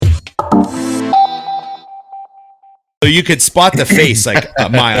So you could spot the face like a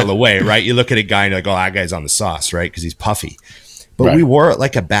mile away, right? You look at a guy and you're like, oh, that guy's on the sauce, right? Because he's puffy. But we wore it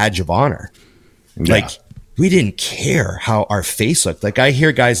like a badge of honor. Yeah. Like we didn't care how our face looked. Like I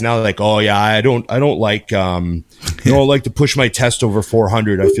hear guys now like, oh yeah, I don't like like to push my test over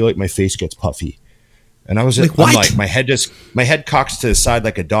 400. I feel like my face gets puffy. And I was just like, my head cocks to the side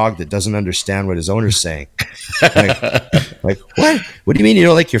like a dog that doesn't understand what his owner's saying. like what? What do you mean you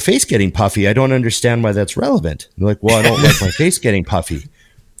don't like your face getting puffy? I don't understand why that's relevant. And they're like, well, I don't like my face getting puffy.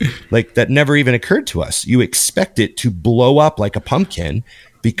 Like that never even occurred to us. You expect it to blow up like a pumpkin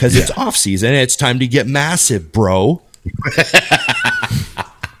because it's off season and it's time to get massive, bro.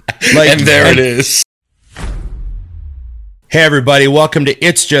 And there it is. Hey everybody, welcome to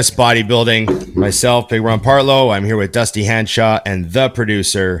It's Just Bodybuilding. Myself, Big Ron Partlow. I'm here with Dusty Hanshaw and the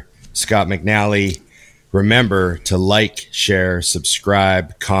producer, Scott McNally. Remember to like, share,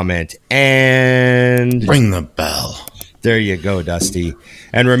 subscribe, comment, and ring the bell. There you go, Dusty.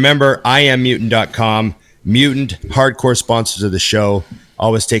 And remember, IamMutant.com. Mutant, hardcore sponsors of the show.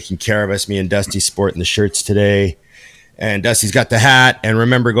 Always taking care of us. Me and Dusty sporting the shirts today. And Dusty's got the hat. And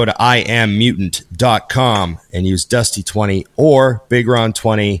remember, go to IamMutant.com and use Dusty20 or Big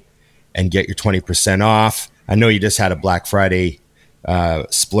Ron20 and get your 20% off. I know you just had a Black Friday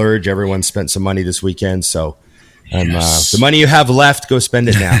splurge. Everyone spent some money this weekend. So the money you have left, go spend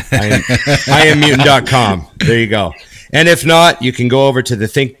it now. IamMutant.com. There you go. And if not, you can go over to the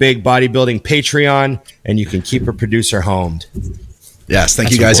Think Big Bodybuilding Patreon and you can keep a producer homed. Yes, thank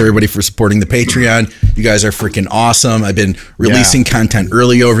you guys, everybody, for supporting the Patreon. You guys are freaking awesome. I've been releasing content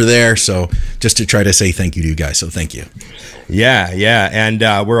early over there, so just to try to say thank you to you guys, so thank you. Yeah, and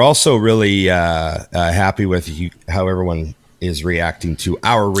we're also really happy with how everyone is reacting to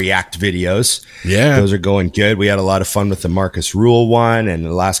our React videos. Yeah. Those are going good. We had a lot of fun with the Marcus Rule one and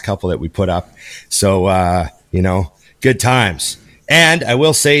the last couple that we put up. So, good times. And I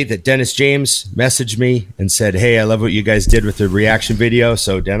will say that Dennis James messaged me and said, hey, I love what you guys did with the reaction video.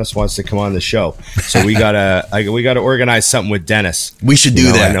 So Dennis wants to come on the show. So we gotta organize something with Dennis. We should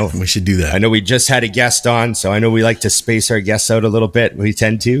do that. We should do that. I know we just had a guest on, so I know we like to space our guests out a little bit. We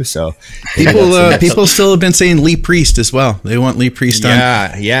tend to. So people still have been saying Lee Priest as well. They want Lee Priest on.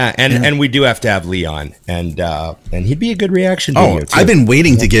 Yeah. And we do have to have Lee on. And he'd be a good reaction video too. I've been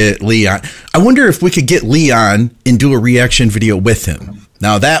waiting to get Lee on. I wonder if we could get Lee on and do a reaction video with him.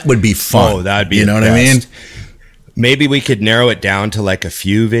 Now that would be fun. Oh, that'd be what I mean? Maybe we could narrow it down to like a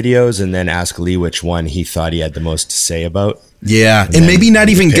few videos and then ask Lee which one he thought he had the most to say about. Yeah, and maybe not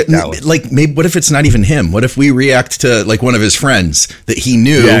even maybe what if it's not even him? What if we react to like one of his friends that he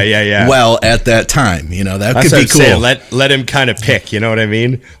knew well at that time? That could be cool. Saying. Let him kind of pick, you know what I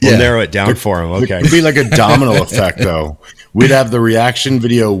mean? We'll narrow it down for him. Okay. It'd be like a domino effect though. We'd have the reaction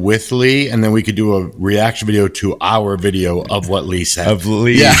video with Lee, and then we could do a reaction video to our video of what Lee said. Of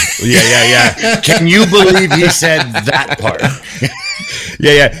Lee. Yeah. Can you believe he said that part?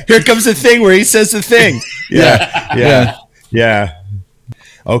 Yeah. Here comes the thing where he says the thing. Yeah.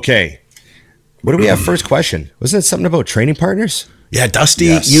 Okay. What do we have first question? Wasn't it something about training partners? Yeah,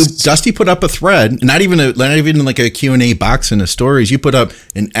 Dusty, Dusty put up a thread, not even like a Q&A box in the stories. You put up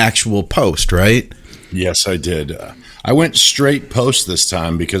an actual post, right? Yes, I did. I went straight post this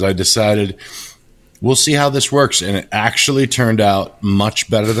time because I decided we'll see how this works. And it actually turned out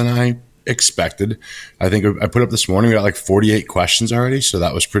much better than I expected. I think I put up this morning, we got like 48 questions already. So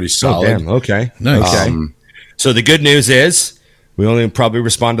that was pretty solid. Oh, damn. Okay. Nice. So the good news is we only probably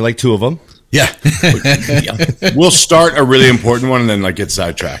respond to like 2 of them. Yeah. We'll start a really important one and then like get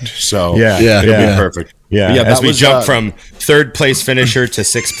sidetracked. So it'll be perfect. Yeah. As we jump from 3rd place finisher to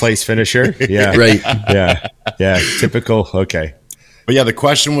 6th place finisher. Yeah. Right. Yeah. Typical. Okay. But yeah, the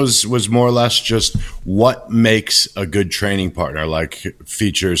question was more or less just what makes a good training partner, like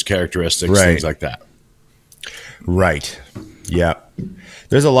features, characteristics, things like that. Right. Yeah.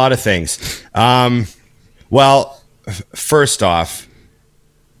 There's a lot of things. Well, first off,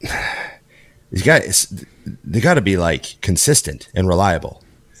 they got to be like consistent and reliable.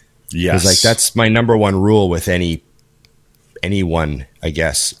 Yes. Like that's my number one rule with anyone, I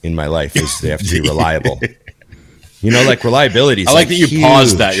guess, in my life is they have to be reliable. Like reliability. I like that you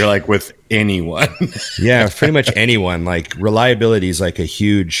paused that. You're like with anyone. Yeah, pretty much anyone. Like reliability is like a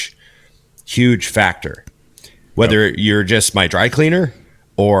huge, huge factor. Whether you're just my dry cleaner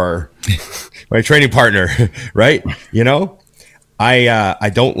or my training partner, right?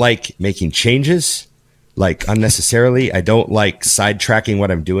 I don't like making changes like unnecessarily. I don't like sidetracking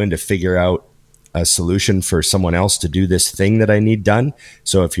what I'm doing to figure out a solution for someone else to do this thing that I need done.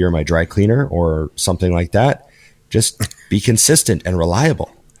 So if you're my dry cleaner or something like that, just be consistent and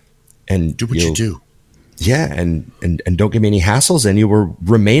reliable and do what you do. yeah, and don't give me any hassles, and you will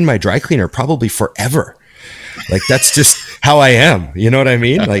remain my dry cleaner probably forever. Like, that's just how I am. You know what I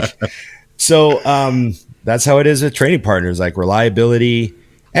mean? Like, so that's how it is with training partners, like reliability.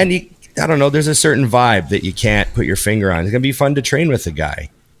 And I don't know, there's a certain vibe that you can't put your finger on. It's going to be fun to train with a guy,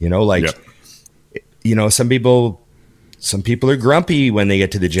 you know, like, you know, some people are grumpy when they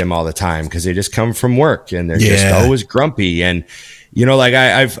get to the gym all the time because they just come from work and they're just always grumpy. And, you know, like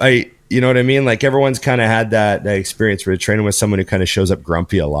I you know what I mean? Like, everyone's kind of had that experience where you're training with someone who kind of shows up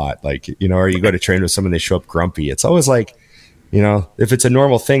grumpy a lot. Like, you know, or you go to train with someone, they show up grumpy. It's always like, you know, if it's a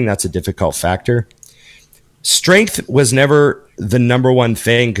normal thing, that's a difficult factor. Strength was never the number one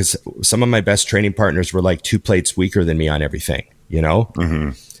thing because some of my best training partners were like 2 plates weaker than me on everything, you know?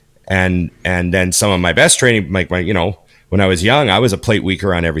 And then some of my best training, like, you know, when I was young, I was a plate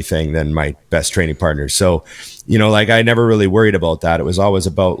weaker on everything than my best training partners. So, you know, like, I never really worried about that. It was always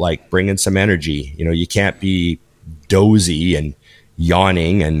about like bringing some energy. You know, you can't be dozy and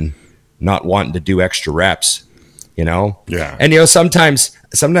yawning and not wanting to do extra reps, you know? Yeah. And, you know, sometimes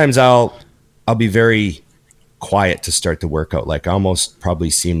I'll be very quiet to start the workout. Like, I almost probably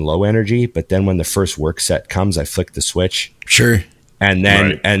seem low energy, but then when the first work set comes, I flick the switch. Sure. And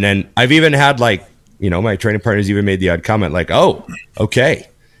then I've even had, like, you know, my training partners even made the odd comment like, "Oh, okay,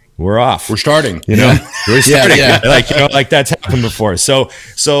 we're off. We're starting." You know, we're starting. Like, you know, like, that's happened before. So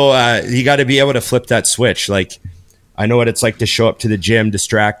you got to be able to flip that switch. Like, I know what it's like to show up to the gym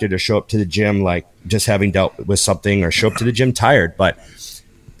distracted, or show up to the gym like just having dealt with something, or show up to the gym tired. But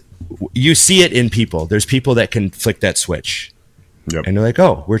you see it in people. There's people that can flick that switch, and they're like,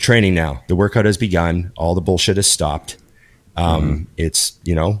 "Oh, we're training now. The workout has begun. All the bullshit has stopped." It's,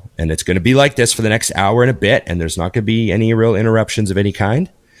 you know, and it's going to be like this for the next hour and a bit, and there's not going to be any real interruptions of any kind.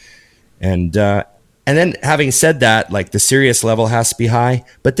 And then, having said that, like, the serious level has to be high,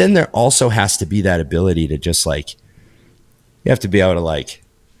 but then there also has to be that ability to just, like, you have to be able to, like,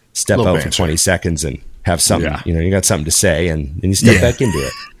 step out for 20 seconds and have something, you know, you got something to say, and then you step back into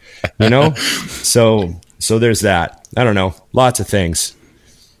it, you know? So there's that. I don't know. Lots of things.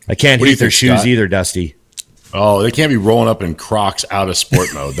 I can't hate their shoes either, Dusty. Oh, they can't be rolling up in Crocs out of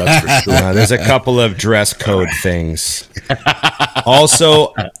sport mode. That's for sure. There's a couple of dress code things.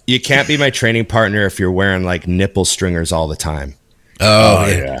 Also, you can't be my training partner if you're wearing like nipple stringers all the time. Oh,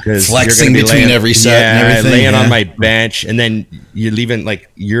 yeah. Flexing between every set and everything. Laying on my bench, and then you're leaving, like,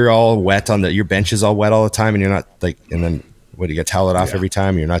 you're all wet your bench is all wet all the time, and you're not, like, and then what, do you got to towel it off every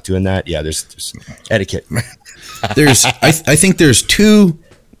time? You're not doing that? Yeah, there's etiquette. I think there's 2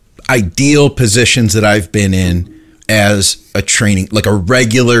 ideal positions that I've been in as a training, like a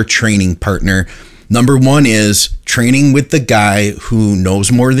regular training partner. Number 1 is training with the guy who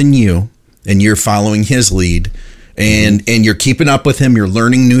knows more than you, and you're following his lead, and you're keeping up with him, you're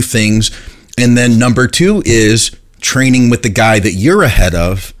learning new things. And then number 2 is training with the guy that you're ahead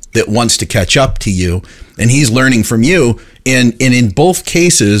of, that wants to catch up to you, and he's learning from you. And in both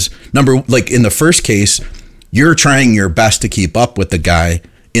cases, like in the first case, you're trying your best to keep up with the guy.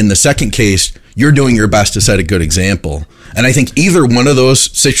 In the second case, you're doing your best to set a good example. And I think either one of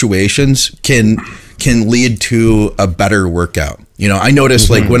those situations can lead to a better workout. You know, I noticed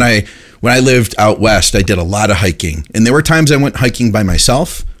like when I lived out west, I did a lot of hiking, and there were times I went hiking by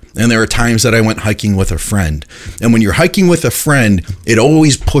myself, and there were times that I went hiking with a friend. And when you're hiking with a friend, it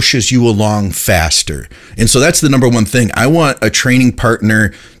always pushes you along faster. And so that's the number 1 thing. I want a training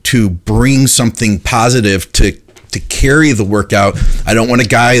partner to bring something positive to carry the workout. I don't want a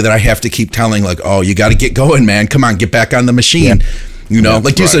guy that I have to keep telling like, "Oh, you got to get going, man. Come on, get back on the machine." Yeah. You know,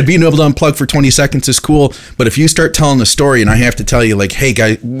 like you said, being able to unplug for 20 seconds is cool. But if you start telling a story and I have to tell you like, "Hey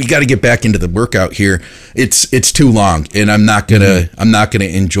guy, we got to get back into the workout here," it's too long, and I'm not gonna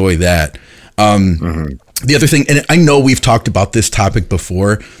enjoy that. The other thing, and I know we've talked about this topic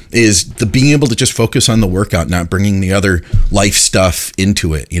before, is the being able to just focus on the workout, not bringing the other life stuff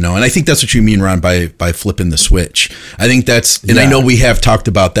into it, you know? And I think that's what you mean, Ron, by flipping the switch. I think that's, and I know we have talked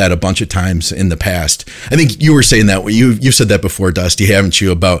about that a bunch of times in the past. I think you were saying that, you said that before, Dusty, haven't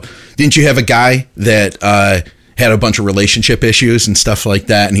you, didn't you have a guy that had a bunch of relationship issues and stuff like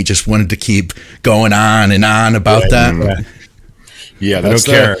that, and he just wanted to keep going on and on about that? Yeah, that's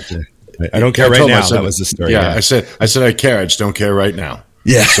I don't care right now. That was the story. Yeah, I said I care. I just don't care right now.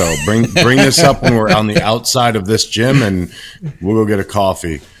 Yeah. So bring this up when we're on the outside of this gym, and we'll go get a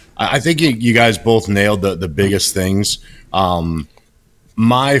coffee. I think you guys both nailed the biggest things.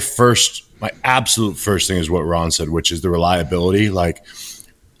 My absolute first thing is what Ron said, which is the reliability. Like,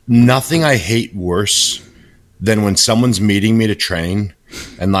 nothing I hate worse than when someone's meeting me to train,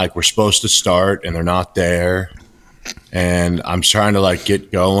 and like we're supposed to start and they're not there. and I'm trying to like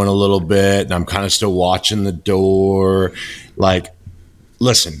get going a little bit, and I'm kind of still watching the door. Like,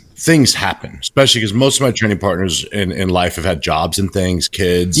 listen, things happen, especially because most of my training partners in life have had jobs and things,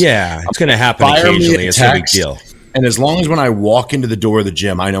 kids. Yeah, it's going to happen occasionally. It's no big deal. And as long as when I walk into the door of the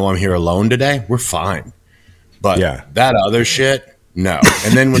gym, I know I'm here alone today, we're fine. But that other shit, no.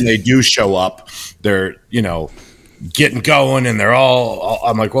 And then when they do show up, they're, getting going, and they're all,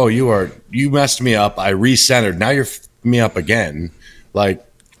 I'm like, whoa, you messed me up. I recentered. Now you're me up again. Like,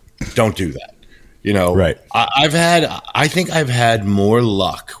 don't do that. Right. I think I've had more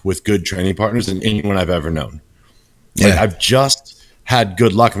luck with good training partners than anyone I've ever known. Like, I've just had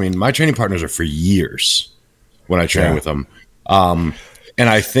good luck. I mean, my training partners are for years when I train with them. And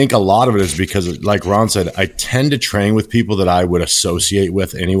I think a lot of it is because, like Ron said, I tend to train with people that I would associate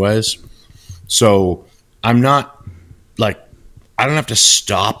with anyways. So I'm not like, I don't have to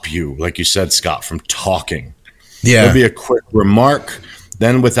stop you, like you said, Scott, from talking. Yeah. There'll be a quick remark.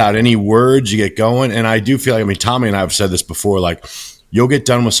 Then without any words, you get going. And I do feel like, Tommy and I have said this before, like, you'll get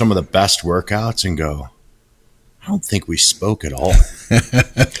done with some of the best workouts and go, I don't think we spoke at all.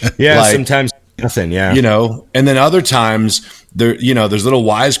 Sometimes nothing. Yeah. And then other times there's little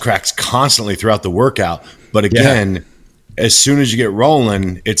wisecracks constantly throughout the workout. But again, as soon as you get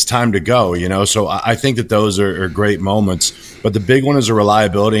rolling, it's time to go, So I think that those are great moments. But the big one is a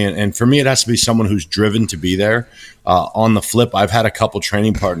reliability. And for me, it has to be someone who's driven to be there. On the flip, I've had a couple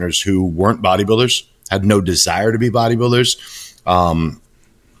training partners who weren't bodybuilders, had no desire to be bodybuilders.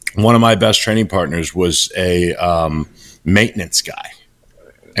 One of my best training partners was a maintenance guy.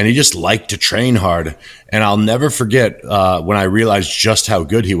 And he just liked to train hard. And I'll never forget when I realized just how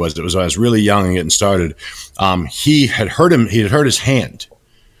good he was. It was when I was really young and getting started. He had hurt his hand.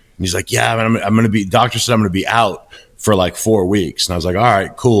 And he's like, yeah, I'm going to be, doctor said I'm going to be out for like 4 weeks. And I was like, all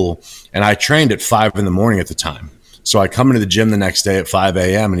right, cool. And I trained at 5 a.m. at the time. So I come into the gym the next day at 5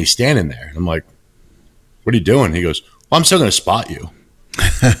 a.m. and he's standing there. And I'm like, what are you doing? He goes, well, I'm still going to spot you.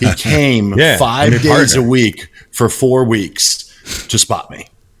 He came 5 days a week for 4 weeks to spot me.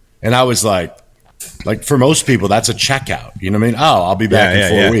 And I was like for most people, that's a checkout. You know what I mean? Oh, I'll be back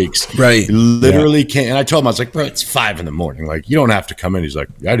in 4 weeks. Right. He literally can't. And I told him, I was like, bro, it's 5 a.m. Like, you don't have to come in. He's like,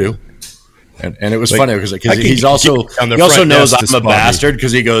 yeah, I do. And it was funny because he also knows I'm a bastard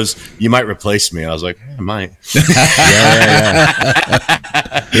because he goes, you might replace me. And I was like, I might.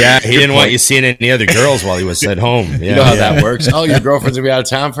 Yeah, he didn't want you seeing any other girls while he was at home. Yeah, you know how that works? Oh, your girlfriend's going to be out of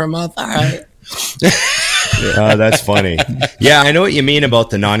town for a month? All right. That's funny. Yeah, I know what you mean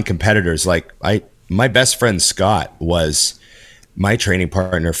about the non-competitors. Like, my best friend Scott was my training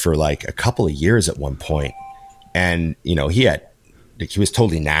partner for like a couple of years at one point. And, he was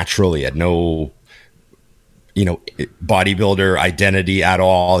totally natural. He had no, bodybuilder identity at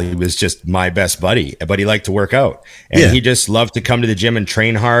all. He was just my best buddy, but he liked to work out. And he just loved to come to the gym and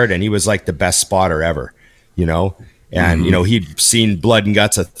train hard. And he was like the best spotter ever, And, he'd seen Blood and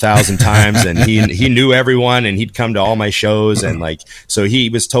Guts 1,000 times, and he knew everyone, and he'd come to all my shows. And so he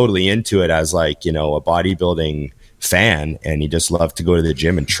was totally into it as a bodybuilding fan. And he just loved to go to the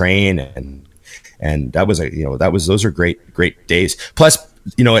gym and train. And that was those are great days. Plus,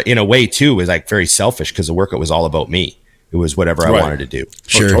 in a way too, it was like very selfish because the workout was all about me. It was whatever I wanted to do.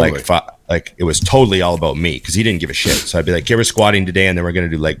 Sure. Totally. It was totally all about me because he didn't give a shit. So I'd be like, okay, we're squatting today, and then we're going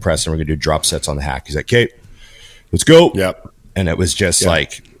to do leg press, and we're going to do drop sets on the hack. He's like, okay, let's go. Yep. And it was just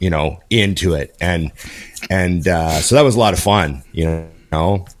into it. And so that was a lot of fun,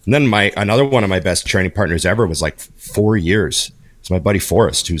 And then another one of my best training partners ever was like 4 years. It's my buddy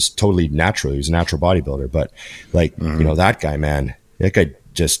Forrest, who's totally natural. He was a natural bodybuilder, but that guy, man, that guy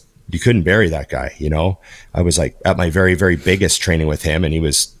just, you couldn't bury that guy. I was like at my very, very biggest training with him, and he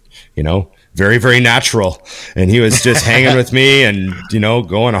was, very, very natural, and he was just hanging with me and,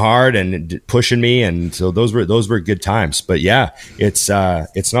 going hard and pushing me. And so those were good times, but yeah, it's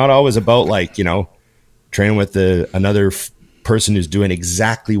not always about training with another person who's doing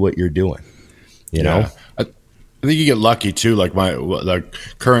exactly what you're doing, I think you get lucky too. Like my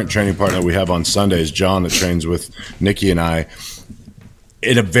current training partner we have on Sundays, John, that trains with Nikki and I.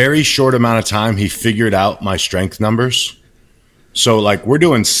 In a very short amount of time, he figured out my strength numbers. So like we're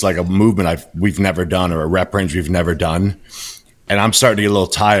doing like a movement we've never done or a rep range we've never done, and I'm starting to get a little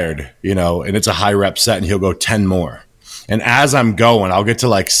tired, and it's a high rep set, and he'll go 10 more. And as I'm going, I'll get to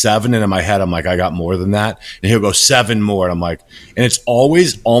like 7, and in my head I'm like, I got more than that, and he'll go 7 more, and I'm like, and it's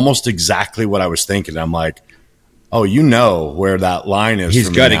always almost exactly what I was thinking. I'm like, oh, where that line is. He's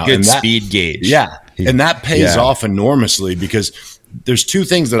got a good speed gauge. Yeah. And that pays off enormously because there's 2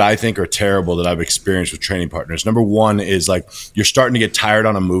 things that I think are terrible that I've experienced with training partners. Number one is like you're starting to get tired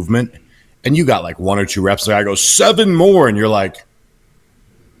on a movement and you got like 1 or 2 reps. And I go 7 more, and you're like,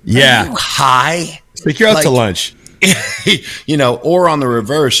 yeah, high. It's like you're out to lunch. Or on the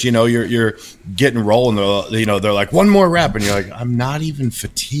reverse, you're getting rolling. They're like 1 more rep, and you're like, I'm not even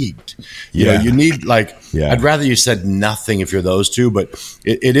fatigued. You need I'd rather you said nothing if you're those two, but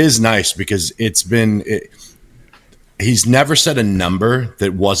it is nice because he's never said a number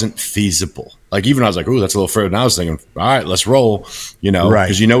that wasn't feasible. Like even I was like, ooh, that's a little further. And I was thinking, all right, let's roll, right.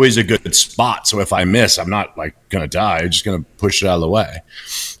 Because he's a good spot. So if I miss, I'm not like going to die. I'm just going to push it out of the way.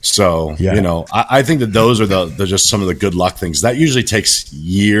 So, I think that those are the just some of the good luck things. That usually takes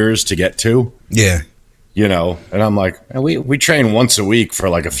years to get to. Yeah. And I'm like, we train once a week for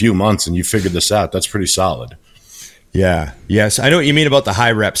like a few months and you figured this out. That's pretty solid. Yeah. Yes. I know what you mean about the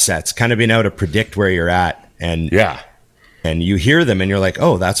high rep sets, kind of being able to predict where you're at. And and you hear them and you're like,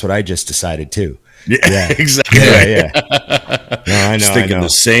 oh, that's what I just decided too. Yeah. Exactly. Yeah. No, I know. Just thinking the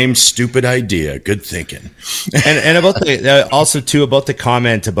same stupid idea. Good thinking. and about about the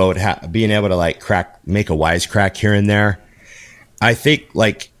comment about being able to make a wisecrack here and there. I think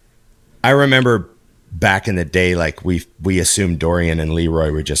I remember back in the day, we assumed Dorian and Leroy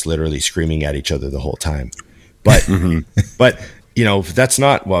were just literally screaming at each other the whole time, but but that's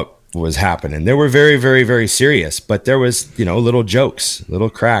not what was happening. They were very, very, very serious, but there was little jokes, little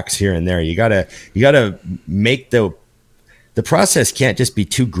cracks here and there. You gotta make the process can't just be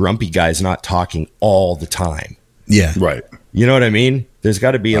 2 grumpy guys not talking all the time. Yeah, right. You know what I mean? There's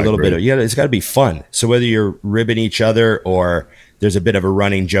got to be a little bit of it's got to be fun. So whether you're ribbing each other or there's a bit of a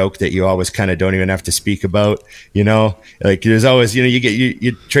running joke that you always kind of don't even have to speak about, there's always, you get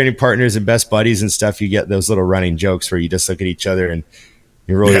your training partners and best buddies and stuff. You get those little running jokes where you just look at each other and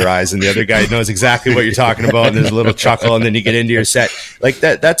you roll your eyes and the other guy knows exactly what you're talking about. And there's a little chuckle and then you get into your set like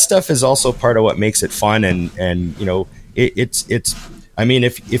that stuff is also part of what makes it fun. And it's, I mean,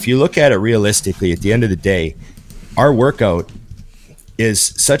 if you look at it realistically, at the end of the day, our workout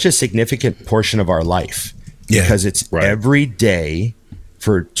is such a significant portion of our life because it's every day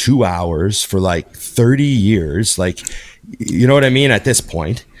for 2 hours for 30 years. You know what I mean? At this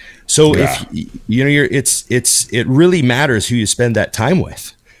point. So if it really matters who you spend that time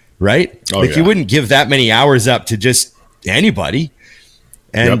with, right? You wouldn't give that many hours up to just anybody.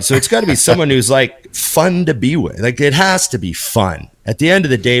 And so it's got to be someone who's fun to be with. It has to be fun. At the end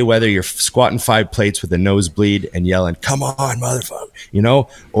of the day, whether you're squatting 5 plates with a nosebleed and yelling, come on, motherfucker,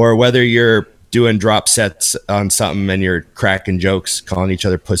 or whether you're doing drop sets on something and you're cracking jokes, calling each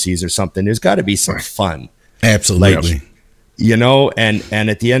other pussies or something, there's got to be some fun. Absolutely. And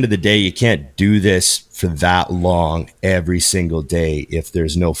at the end of the day, you can't do this for that long every single day if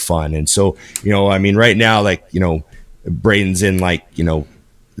there's no fun. And so, right now, Braden's in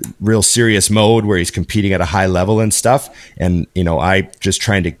real serious mode where he's competing at a high level and stuff. And, I just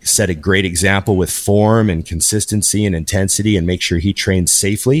trying to set a great example with form and consistency and intensity and make sure he trains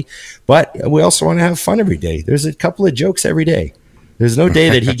safely. But we also want to have fun every day. There's a couple of jokes every day. There's no day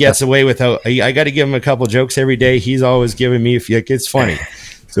that he gets away without. I got to give him a couple jokes every day. He's always giving me it's funny.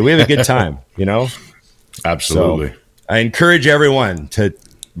 So we have a good time, Absolutely. So I encourage everyone to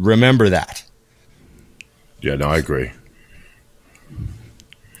remember that. Yeah, no, I agree.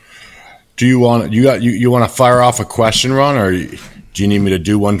 Do you want you want to fire off a question, Ron, or do you need me to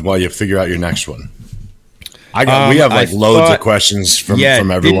do one while you figure out your next one? We have loads of questions from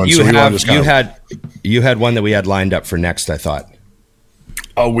everyone. You had one that we had lined up for next, I thought.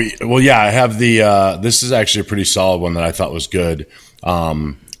 Oh, I have the. This is actually a pretty solid one that I thought was good.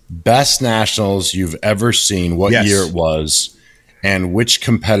 Best nationals you've ever seen, what year it was, and which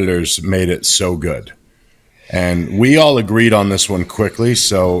competitors made it so good. And we all agreed on this one quickly.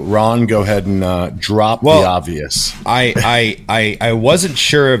 So, Ron, go ahead and drop the obvious. I wasn't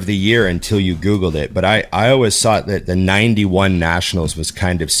sure of the year until you Googled it, but I always thought that the 91 Nationals was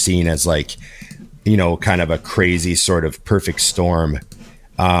kind of seen as kind of a crazy sort of perfect storm,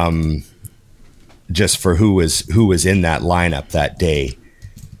 just for who was in that lineup that day.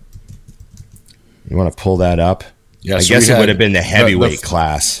 You want to pull that up? Yeah, I guess it would have been the heavyweight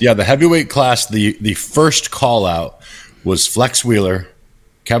class. Yeah, the heavyweight class, the first call out was Flex Wheeler,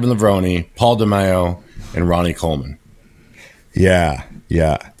 Kevin Levrone, Paul DeMaio, and Ronnie Coleman. Yeah.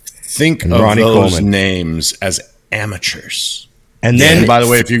 Think of Ronnie those Coleman names as amateurs. And then, by the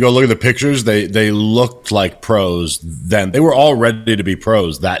way, if you go look at the pictures, they looked like pros then. They were all ready to be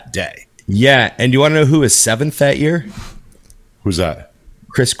pros that day. Yeah, and you want to know who was 7th that year? Who's that?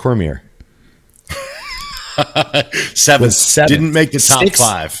 Chris Cormier. Seventh. Didn't make the top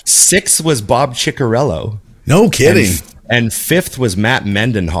 5. 6th was Bob Ciccarello. No kidding. And 5th was Matt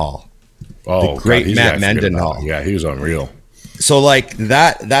Mendenhall. Oh, the great Matt Mendenhall. Yeah, he was unreal. So like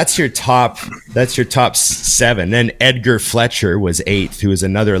that's your top 7. Then Edgar Fletcher was 8th, who was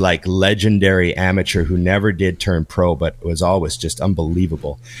another like legendary amateur who never did turn pro, but was always just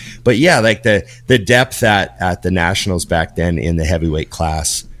unbelievable. But yeah, like the depth at the nationals back then in the heavyweight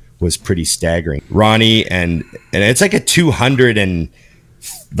class was pretty staggering. Ronnie and it's like a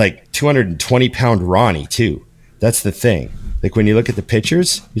 220 pound Ronnie too. That's the thing. Like when you look at the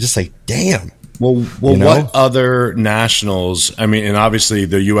pictures, you're just like, damn. Well, you know? What other nationals? I mean, and obviously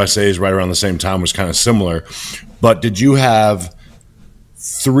the USA's right around the same time was kind of similar. But did you have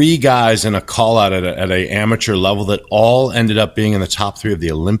 3 guys in a call out at a amateur level that all ended up being in the top 3 of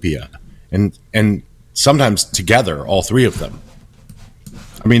the Olympia, and sometimes together, all 3 of them?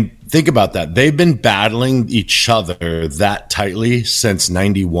 I mean, think about that. They've been battling each other that tightly since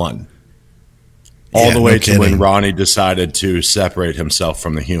 '91, all the way to when Ronnie decided to separate himself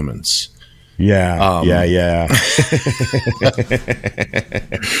from the humans. Yeah.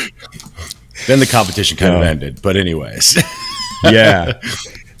 Then the competition kind of ended. But anyways. Yeah.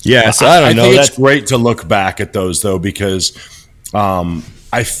 So I don't know. I think it's great to look back at those, though, because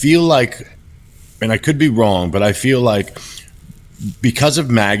I feel like, and I could be wrong, but I feel like because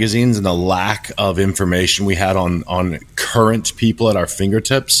of magazines and the lack of information we had on current people at our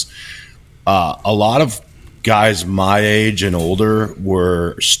fingertips, a lot of guys my age and older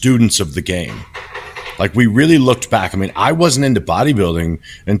were students of the game. Like we really looked back. I mean, I wasn't into bodybuilding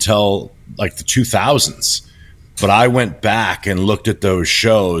until like the 2000s, but I went back and looked at those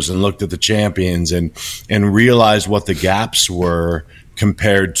shows and looked at the champions and realized what the gaps were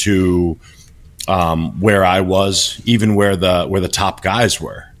compared to where I was, even where the top guys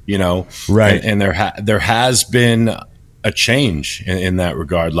were, you know? Right. And there has been a change in that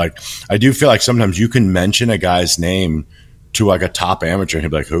regard. Like I do feel like sometimes you can mention a guy's name to like a top amateur and he'll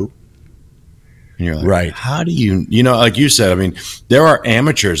be like, who? And you're like, right. How do you know, like you said, I mean, there are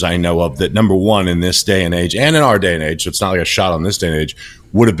amateurs I know of that, number one, in this day and age and in our day and age, so it's not like a shot on this day and age,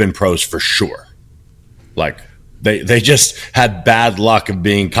 would have been pros for sure. Like they just had bad luck of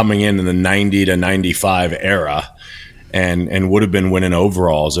coming in the 90 to 95 era and would have been winning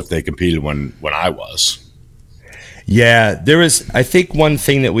overalls if they competed when I was. Yeah, I think one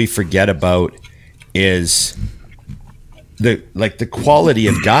thing that we forget about is the quality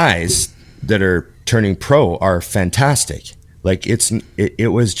of guys that are turning pro are fantastic. Like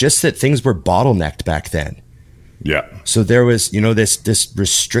it was just that things were bottlenecked back then. Yeah. So there was, this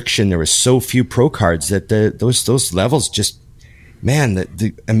restriction. There were so few pro cards that those levels just, man,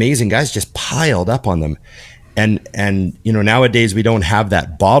 the amazing guys just piled up on them. And nowadays we don't have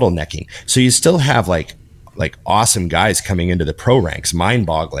that bottlenecking. So you still have like awesome guys coming into the pro ranks, mind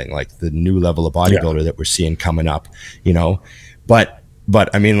boggling, like the new level of bodybuilder that we're seeing coming up, but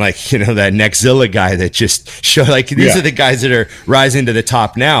I mean, like, that Nexzilla guy that just showed, like, these are the guys that are rising to the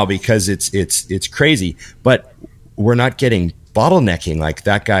top now because it's crazy, but we're not getting bottlenecking. Like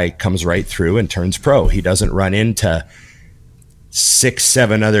that guy comes right through and turns pro. He doesn't run into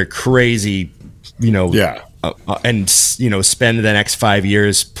 6-7 other crazy, and spend the next 5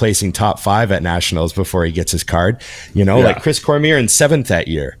 years placing top 5 at nationals before he gets his card. Like Chris Cormier in 7th that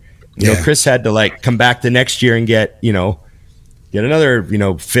year. Chris had to like come back the next year and get another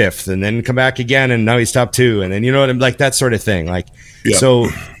 5th, and then come back again, and now he's top 2, and then like that sort of thing. Like so,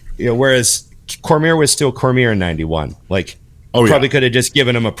 whereas Cormier was still Cormier in 91. Like probably could have just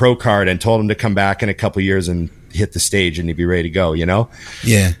given him a pro card and told him to come back in a couple years and hit the stage and he'd be ready to go, Yeah.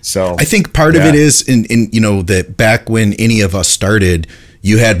 So I think part of it is in that back when any of us started,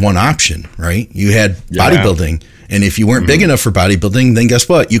 you had one option, right? You had bodybuilding. And if you weren't big enough for bodybuilding, then guess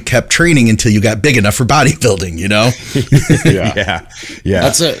what? You kept training until you got big enough for bodybuilding, Yeah.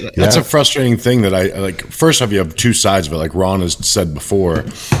 That's a frustrating thing that I like. First off, you have two sides of it. Like Ron has said before,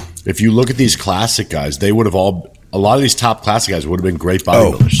 if you look at these classic guys, they would have a lot of these top classic guys would have been great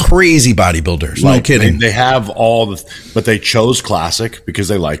bodybuilders. Oh, crazy bodybuilders. No kidding. They have but they chose classic because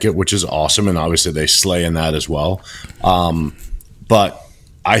they like it, which is awesome. And obviously they slay in that as well. But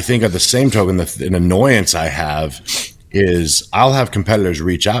I think at the same token, an annoyance I have is I'll have competitors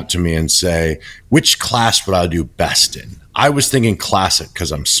reach out to me and say, which class would I do best in? I was thinking classic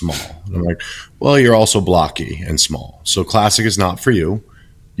because I'm small. And I'm like, well, you're also blocky and small. So classic is not for you.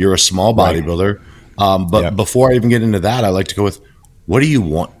 You're a small bodybuilder. But before I even get into that, I like to go with, what do you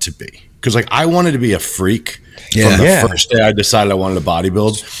want to be? Because like I wanted to be a freak from the first day I decided I wanted to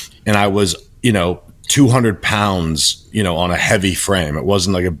bodybuild. And I was, 200 pounds, on a heavy frame. It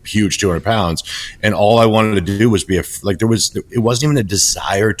wasn't like a huge 200 pounds. And all I wanted to do was it wasn't even a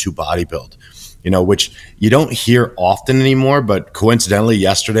desire to bodybuild, which you don't hear often anymore. But coincidentally,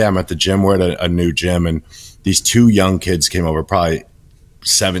 yesterday I'm at the gym. We're at a new gym, and these two young kids came over, probably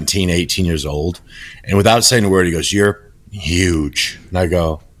 17, 18 years old. And without saying a word, he goes, "You're huge." And I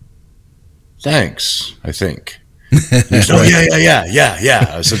go, "Thanks, I think." He goes, "Oh, yeah.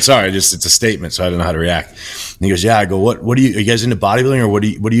 I said, "Sorry, it's a statement, so I don't know how to react." And he goes, "Yeah." I go, What are you guys into bodybuilding, or what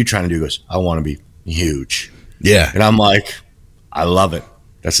are you trying to do?" He goes, "I want to be huge." Yeah. And I'm like, I love it.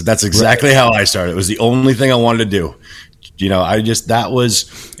 That's exactly how I started. It was the only thing I wanted to do. And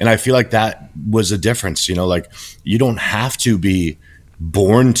I feel like that was a difference, like you don't have to be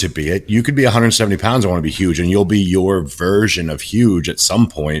born to be it. You could be 170 pounds and want to be huge, and you'll be your version of huge at some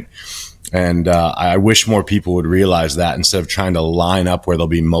point. And I wish more people would realize that instead of trying to line up where they'll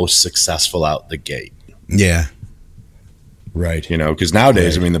be most successful out the gate. Yeah. Right. Because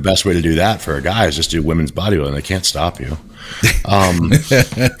nowadays, the best way to do that for a guy is just do women's bodybuilding. They can't stop you.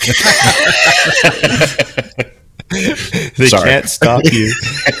 They can't stop you.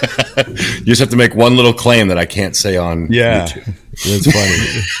 You just have to make one little claim that I can't say on YouTube. That's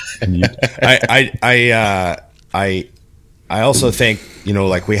funny. I also think,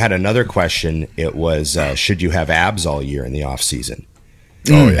 like we had another question. It was, should you have abs all year in the off season?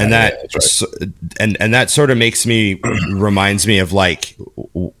 Oh, yeah, and that, that's right. and that sort of reminds me of like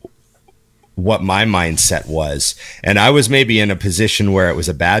what my mindset was. And I was maybe in a position where it was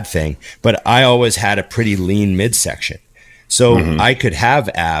a bad thing, but I always had a pretty lean midsection. So I could have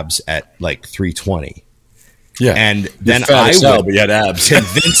abs at like 320. Yeah. And then but you had abs.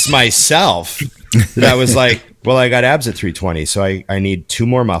 convince myself that I was like, well, I got abs at 320. So I need 2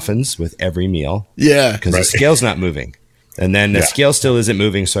 more muffins with every meal. Yeah. Because the scale's not moving. And then the scale still isn't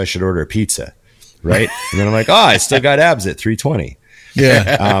moving. So I should order a pizza. Right. And then I'm like, I still got abs at 320.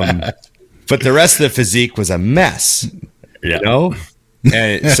 Yeah. But the rest of the physique was a mess,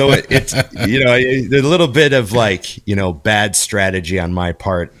 And so it's, a little bit of like, bad strategy on my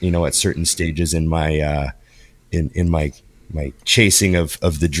part, at certain stages in my, in my chasing of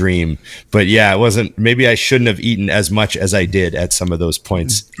the dream. But yeah, it wasn't, maybe I shouldn't have eaten as much as I did at some of those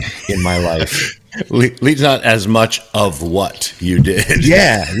points in my life. At least not as much of what you did.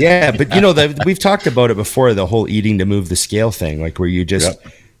 Yeah. But we've talked about it before, the whole eating to move the scale thing, like where you just,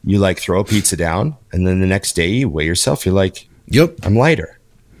 you like throw a pizza down and then the next day you weigh yourself. You're like, yep, I'm lighter.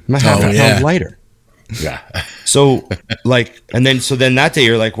 I'm a half a pound lighter. Yeah. So then that day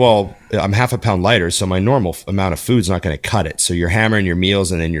you're like, well, I'm half a pound lighter. So my normal amount of food's not going to cut it. So you're hammering your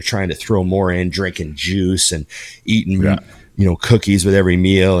meals and then you're trying to throw more in, drinking juice and eating, cookies with every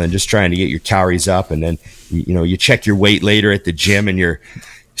meal and just trying to get your calories up. And then, you check your weight later at the gym and you're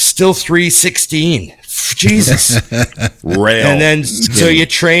still 316. Jesus. Rail. And then so you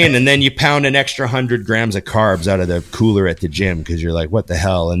train and then you pound an extra 100 grams of carbs out of the cooler at the gym because you're like, what the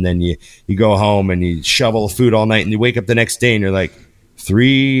hell? And then you go home and you shovel food all night and you wake up the next day and you're like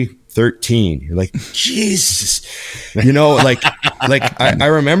 313. You're like, Jesus. I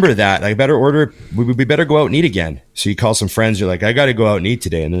remember that. I better order. We better go out and eat again. So you call some friends. You're like, I got to go out and eat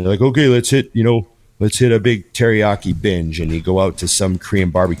today. And they're like, okay, let's hit a big teriyaki binge. And you go out to some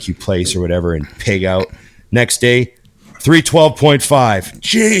Korean barbecue place or whatever and pig out. Next day, 312.5.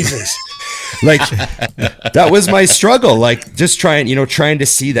 Jesus. Like that was my struggle. Like just trying to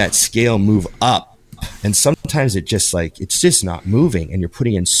see that scale move up. And sometimes it's just not moving and you're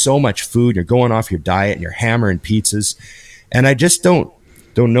putting in so much food. You're going off your diet and you're hammering pizzas. And I just don't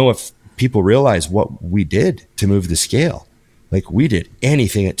know if people realize what we did to move the scale. Like we did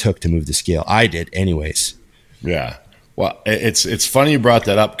anything it took to move the scale. I did anyways. Yeah. Well, it's funny you brought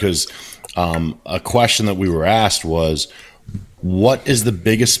that up because a question that we were asked was, what is the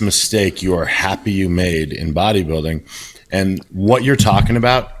biggest mistake you are happy you made in bodybuilding? And what you're talking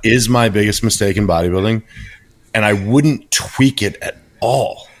about is my biggest mistake in bodybuilding. And I wouldn't tweak it at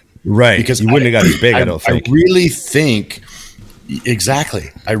all. Right. Because you wouldn't have got as big, I don't think. I really think,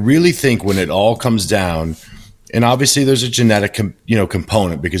 exactly. I really think when it all comes down, and obviously there's a genetic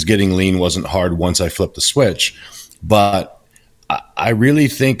component because getting lean wasn't hard once I flipped the switch. But I really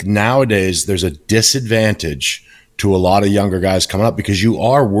think nowadays there's a disadvantage to a lot of younger guys coming up because you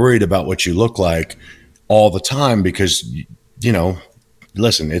are worried about what you look like all the time because,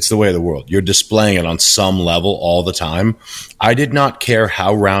 listen, it's the way of the world. You're displaying it on some level all the time. I did not care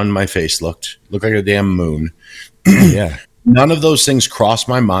how round my face looked like a damn moon. Yeah. None of those things crossed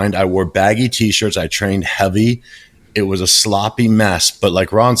my mind. I wore baggy t-shirts. I trained heavy. It was a sloppy mess. But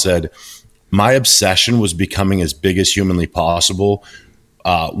like Ron said, my obsession was becoming as big as humanly possible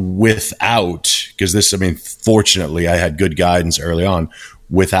fortunately I had good guidance early on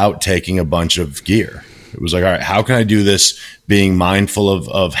without taking a bunch of gear. It was like, all right, how can I do this being mindful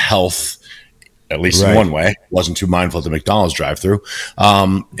of health, at least in one way? Wasn't too mindful at the McDonald's drive-thru.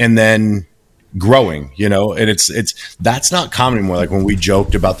 And then growing, and it's that's not common anymore. Like when we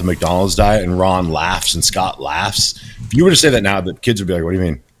joked about the McDonald's diet and Ron laughs and Scott laughs, if you were to say that now, the kids would be like, what do you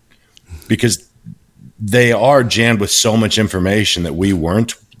mean? Because they are jammed with so much information that we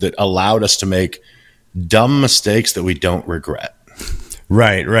weren't, that allowed us to make dumb mistakes that we don't regret.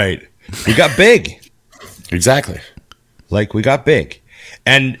 Right. We got big. Exactly. Like we got big.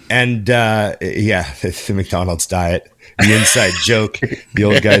 And the McDonald's diet, the inside joke, the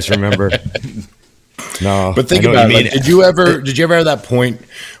old guys remember. No, but think about it. Like, did you ever have that point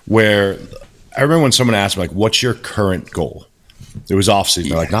where I remember when someone asked me, like, what's your current goal? It was off season.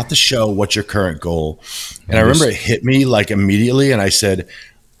 They're like, not the show. What's your current goal? And I remember it hit me like immediately. And I said,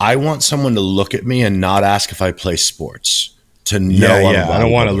 I want someone to look at me and not ask if I play sports, to know. I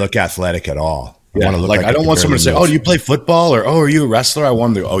don't want to look athletic at all. I want to look like I don't want someone to say, oh, do you play football? Or, oh, are you a wrestler? I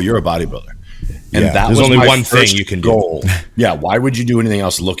want them to go, oh, you're a bodybuilder. And that there's was only my one thing first you can goal. do. Yeah. Why would you do anything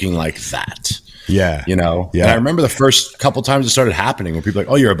else looking like that? Yeah. Yeah. And I remember the first couple times it started happening where people were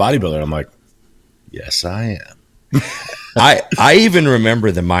like, oh, you're a bodybuilder. I'm like, yes, I am. I even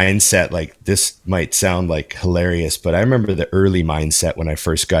remember the mindset, like this might sound like hilarious, but I remember the early mindset when I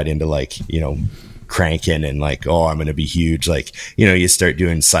first got into like, cranking and like, oh, I'm going to be huge. Like, you start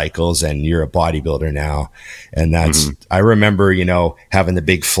doing cycles and you're a bodybuilder now. And that's, I remember, having the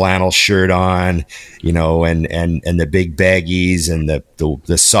big flannel shirt on, and the big baggies and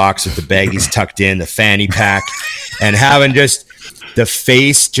the socks with the baggies tucked in, the fanny pack, and having just the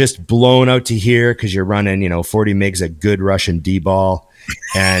face just blown out to here because you're running, 40 migs of good Russian D-ball,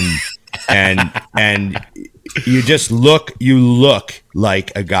 and you just look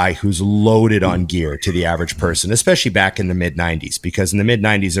like a guy who's loaded on gear to the average person, especially back in the mid 90s, because in the mid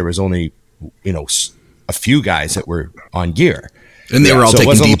 90s there was only, a few guys that were on gear, and they were all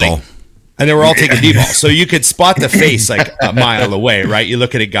taking D-ball. And they were all taking D-ball. So you could spot the face like a mile away, right? You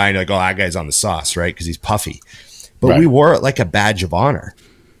look at a guy and you're like, oh, that guy's on the sauce, right? Because he's puffy. But we wore it like a badge of honor.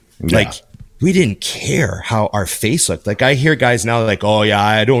 Yeah. Like we didn't care how our face looked. Like I hear guys now like, oh yeah,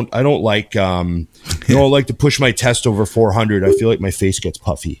 I don't like, like to push my test over 400. I feel like my face gets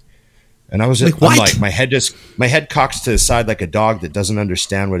puffy. And I was like, I'm like, my head cocks to the side like a dog that doesn't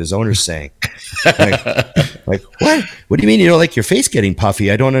understand what his owner's saying. like what? What do you mean you don't like your face getting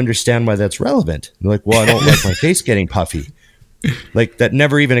puffy? I don't understand why that's relevant. And they're like, well, I don't like my face getting puffy. Like that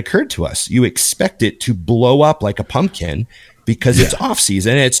never even occurred to us. You expect it to blow up like a pumpkin because it's off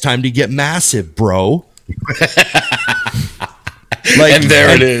season and it's time to get massive, bro. And there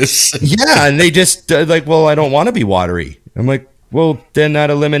it is. Yeah. And they just like, well, I don't want to be watery. I'm like, well, then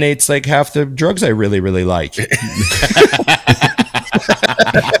that eliminates like half the drugs I really, really like.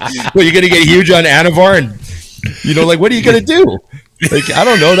 Well, you're going to get huge on Anavar and, like, what are you going to do? Like, I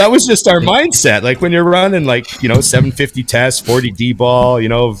don't know. That was just our mindset. Like when you're running like, 750 tests, 40 D-ball,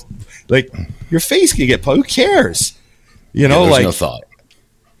 like your face can get, who cares? Like no thought.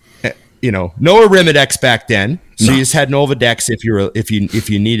 No Arimidex back then. So you just had Novadex if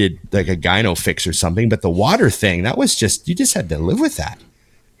you needed like a gyno fix or something. But the water thing, that was just, you just had to live with that.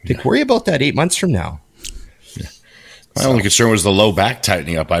 Like worry about that 8 months from now. My only concern was the low back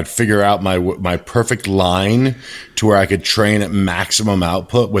tightening up. I'd figure out my perfect line to where I could train at maximum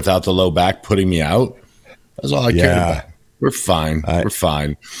output without the low back putting me out. That's all I cared about. We're fine. We're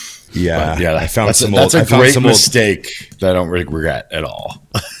fine. Yeah. But yeah, I found that's a great mistake that I don't regret at all.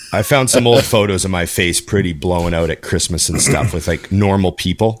 I found some old photos of my face pretty blown out at Christmas and stuff with like normal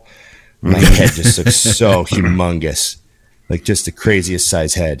people. My head just looks so humongous. Like just the craziest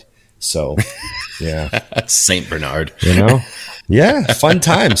size head. So, yeah. Saint Bernard. Yeah, fun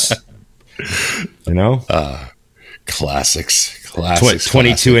times. Classics.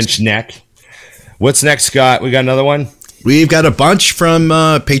 22-inch neck. What's next, Scott? We got another one? We've got a bunch from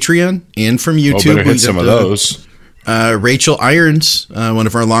Patreon and from YouTube. Better hit some of those. Rachel Irons, one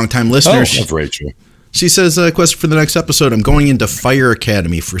of our longtime listeners. Love Rachel. She says, question for the next episode. I'm going into Fire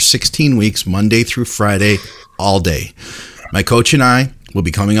Academy for 16 weeks, Monday through Friday, all day. My coach and I will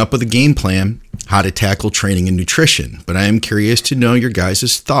be coming up with a game plan, how to tackle training and nutrition. But I am curious to know your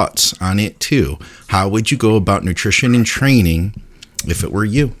guys' thoughts on it too. How would you go about nutrition and training if it were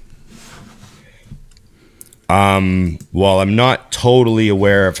you? Well, I'm not totally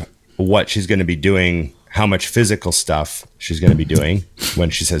aware of what she's going to be doing, how much physical stuff she's going to be doing when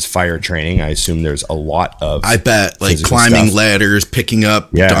she says fire training. I assume there's a lot of, I bet, like climbing stuff, ladders, picking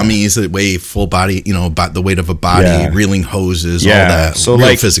up dummies that weigh full body, about the weight of a body, reeling hoses, all that. So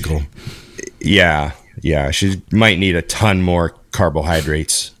real physical. Yeah. She might need a ton more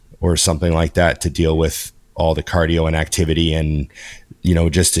carbohydrates or something like that to deal with all the cardio and activity and,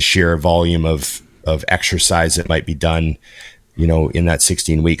 just the sheer volume of exercise that might be done, in that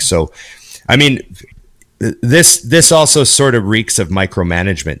 16 weeks. So I mean, this also sort of reeks of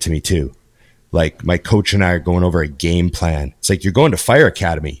micromanagement to me too. Like my coach and I are going over a game plan. It's like you're going to Fire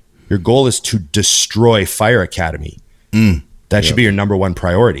Academy. Your goal is to destroy Fire Academy. That should be your number one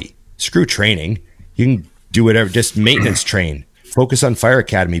priority. Screw training. You can do whatever, just maintenance train. Focus on Fire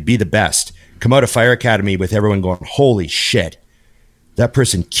Academy. Be the best. Come out of Fire Academy with everyone going, holy shit, that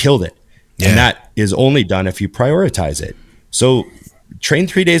person killed it. Yeah. And that is only done if you prioritize it. So train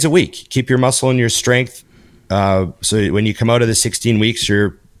 3 days a week. Keep your muscle and your strength. So when you come out of the 16 weeks,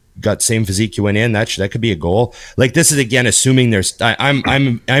 you're got same physique you went in. That could be a goal. Like this is again assuming there's.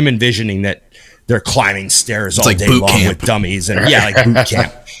 I'm envisioning that they're climbing stairs all day long with dummies and like boot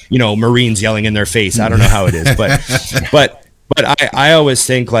camp. Marines yelling in their face. I don't know how it is, but I always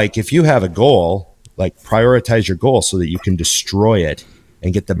think like if you have a goal, like prioritize your goal so that you can destroy it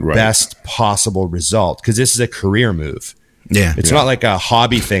and get the best possible result. Because this is a career move. Yeah, it's not like a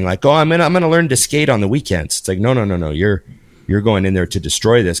hobby thing. Like, I'm gonna learn to skate on the weekends. It's like no. You're going in there to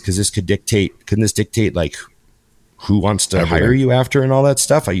destroy this because this couldn't this dictate like who wants to hire you after and all that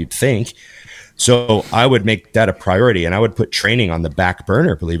stuff? You'd think. So I would make that a priority and I would put training on the back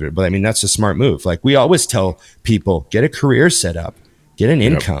burner, believe it. But I mean, that's a smart move. Like we always tell people, get a career set up, get an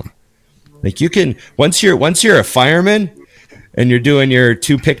income. Like you can, once you're a fireman and you're doing your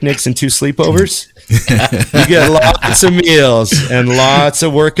 2 picnics and 2 sleepovers, you get lots of meals and lots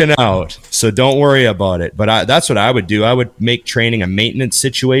of working out. So don't worry about it. But that's what I would do. I would make training a maintenance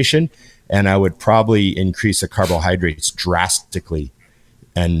situation and I would probably increase the carbohydrates drastically.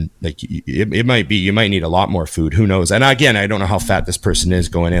 And like it might be, you might need a lot more food. Who knows? And again, I don't know how fat this person is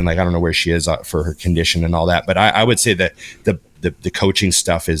going in. Like, I don't know where she is for her condition and all that. But I would say that the coaching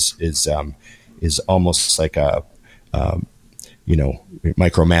stuff is almost like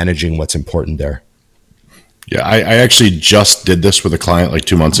micromanaging what's important there. Yeah, I actually just did this with a client like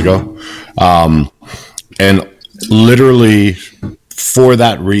 2 months ago. And literally for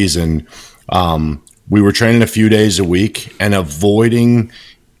that reason, we were training a few days a week and avoiding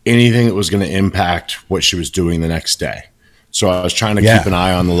anything that was going to impact what she was doing the next day. So I was trying to keep an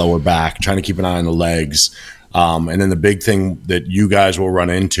eye on the lower back, trying to keep an eye on the legs. And then the big thing that you guys will run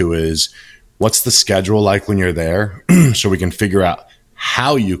into is what's the schedule like when you're there so we can figure out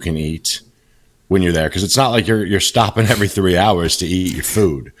how you can eat when you're there. Because it's not like you're stopping every 3 hours to eat your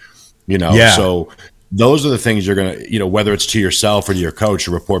food, So those are the things you're going to, whether it's to yourself or to your coach,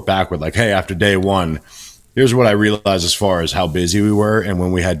 to report back with like, hey, after day 1, here's what I realized as far as how busy we were. And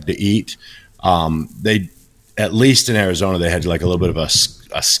when we had to eat, they, at least in Arizona, they had like a little bit of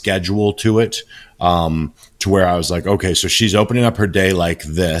a schedule to it, to where I was like, okay, so she's opening up her day like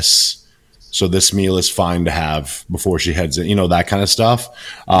this. So this meal is fine to have before she heads in, that kind of stuff.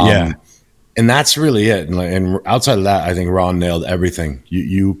 And that's really it. And outside of that, I think Ron nailed everything.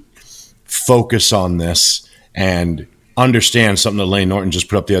 You focus on this and understand something that Lane Norton just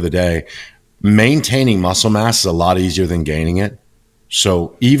put up the other day. Maintaining muscle mass is a lot easier than gaining it.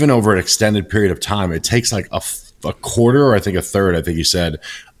 So even over an extended period of time, it takes like a quarter, or I think a third, I think you said,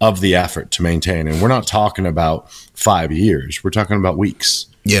 of the effort to maintain. And we're not talking about 5 years. We're talking about weeks.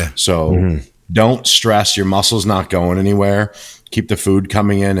 Yeah. So don't stress. Your muscle's not going anywhere. Keep the food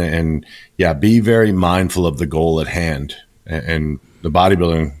coming in and be very mindful of the goal at hand. And the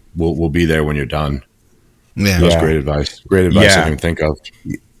bodybuilding will be there when you're done. Yeah. That's great advice. Great advice I can think of.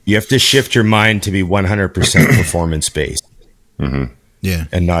 You have to shift your mind to be 100% performance based. Yeah.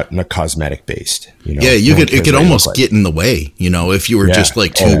 And not cosmetic based. It could almost get in the way, if you were just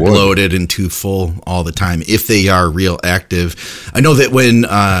like too bloated and too full all the time, if they are real active. I know that when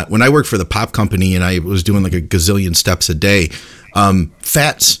I worked for the pop company and I was doing like a gazillion steps a day,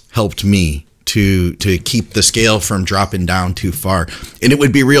 fats helped me to keep the scale from dropping down too far. And it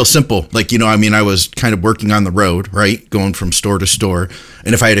would be real simple. Like, I was kind of working on the road, right? Going from store to store.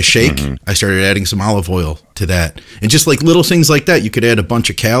 And if I had a shake, I started adding some olive oil to that. And just like little things like that, you could add a bunch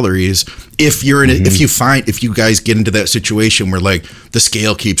of calories. If you're in if you guys get into that situation where like the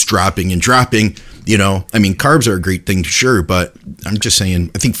scale keeps dropping and dropping, carbs are a great thing, sure. But I'm just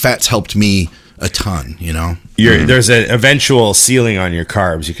saying, I think fats helped me a ton, There's an eventual ceiling on your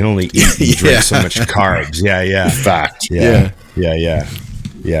carbs. You can only eat and drink so much carbs. Yeah. Fact. Yeah.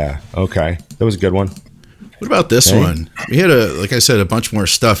 Okay. That was a good one. What about this one? We had like I said, a bunch more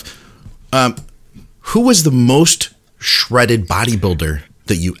stuff. Who was the most shredded bodybuilder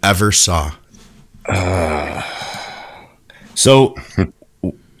that you ever saw? So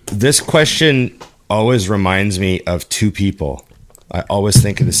this question always reminds me of 2 people. I always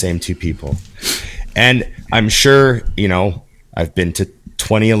think of the same 2 people. And I'm sure, I've been to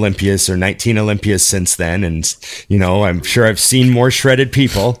 20 Olympias or 19 Olympias since then. And, I'm sure I've seen more shredded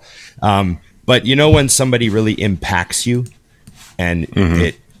people. But you know when somebody really impacts you, and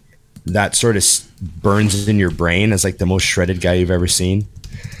that sort of burns in your brain as like the most shredded guy you've ever seen.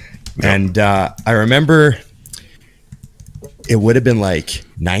 Yep. And I remember it would have been like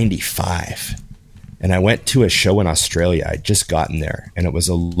 95. And I went to a show in Australia. I'd just gotten there, and it was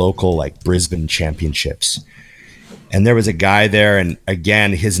a local like Brisbane Championships. And there was a guy there, and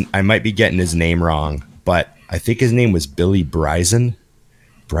again, I might be getting his name wrong, but I think his name was Billy Bryson.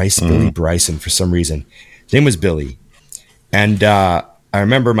 Billy Bryson for some reason. His name was Billy. And I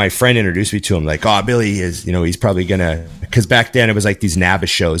remember my friend introduced me to him, like, oh, Billy is, he's probably going to, because back then it was like these NABBA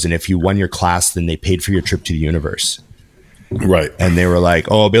shows, and if you won your class, then they paid for your trip to the universe. Right. And they were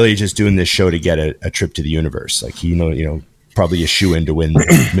like, oh, Billy's just doing this show to get a trip to the universe. Like, probably a shoe-in to win,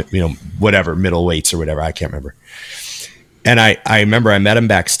 whatever, middleweights or whatever. I can't remember. And I remember I met him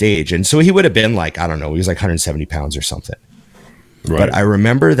backstage. And so he would have been like, I don't know, he was like 170 pounds or something. Right. But I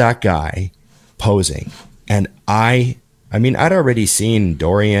remember that guy posing. And I'd already seen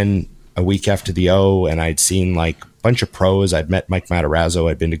Dorian a week after the O, and I'd seen like a bunch of pros. I'd met Mike Matarazzo.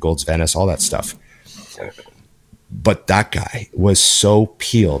 I'd been to Gold's Venice, all that stuff. But that guy was so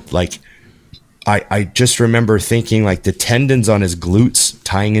peeled. Like, I just remember thinking like the tendons on his glutes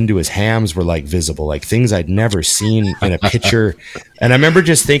tying into his hams were like visible, like things I'd never seen in a picture. And I remember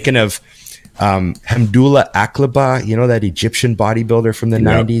just thinking of Hamdullah Aklaba, that Egyptian bodybuilder from the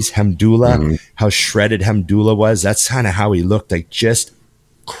 90s, Hamdullah, how shredded Hamdullah was. That's kind of how he looked, like just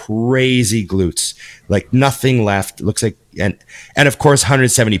crazy glutes, like nothing left. Looks like, and of course,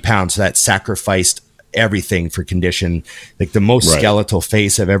 170 pounds. So that sacrificed everything for condition, like the most skeletal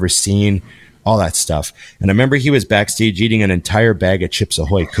face I've ever seen, all that stuff. And I remember he was backstage eating an entire bag of Chips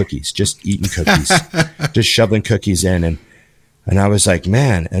Ahoy cookies, just eating cookies, just shoveling cookies in. And I was like,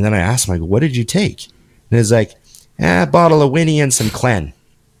 man. And then I asked him, like, what did you take? And he's like, a bottle of Winnie and some Clen.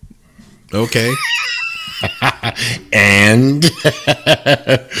 Okay. And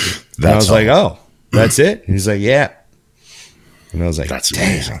I was like, oh, that's it? And he's like, yeah. And I was like, that's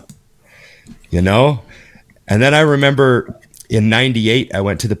amazing. And then I remember in 98, I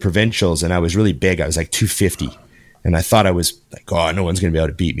went to the provincials, and I was really big. I was like 250. And I thought I was like, oh, no one's going to be able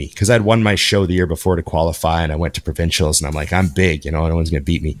to beat me. Because I'd won my show the year before to qualify, and I went to provincials, and I'm like, I'm big, no one's going to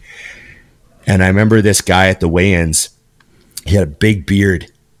beat me. And I remember this guy at the weigh-ins, he had a big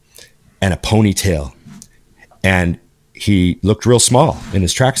beard and a ponytail. And he looked real small in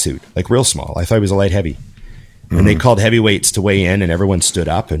his tracksuit, like real small. I thought he was a light heavy. And they called heavyweights to weigh in, and everyone stood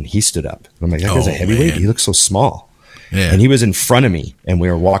up, and he stood up. And I'm like, that guy's a heavyweight? Man. He looks so small. Yeah. And he was in front of me, and we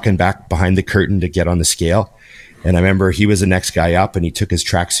were walking back behind the curtain to get on the scale. And I remember he was the next guy up, and he took his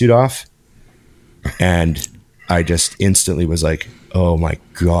tracksuit off. And I just instantly was like, oh my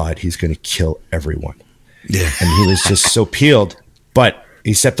God, he's going to kill everyone. Yeah. And he was just so peeled. But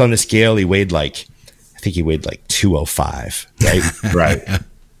he stepped on the scale. He weighed I think he weighed like 205, right? Right.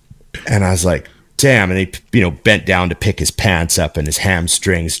 And I was like, damn. And he, bent down to pick his pants up, and his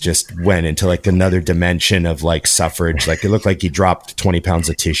hamstrings just went into like another dimension of like suffrage. Like it looked like he dropped 20 pounds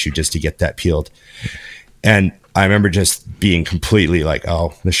of tissue just to get that peeled. And I remember just being completely like,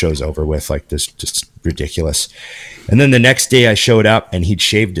 oh, the show's over with. Like this, just ridiculous. And then the next day I showed up, and he'd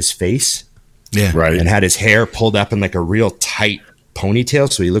shaved his face. Yeah. Right. And had his hair pulled up in like a real tight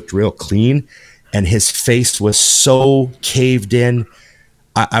ponytail. So he looked real clean, and his face was so caved in.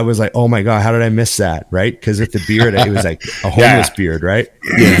 I was like, oh my God, how did I miss that? Right. Cause with the beard, it was like a homeless beard. Right.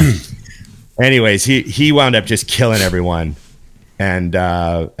 Yeah. Anyways, he wound up just killing everyone. And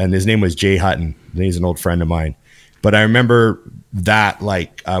his name was Jay Hutton. He's an old friend of mine. But I remember that,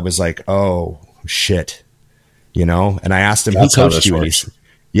 like, I was like, oh shit, and I asked him, that's who coached you? And he said,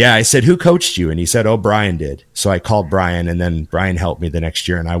 I said, who coached you? And he said, oh, Brian did. So I called Brian, and then Brian helped me the next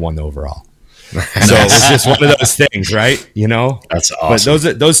year, and I won the overall. So it was just one of those things, right? That's awesome.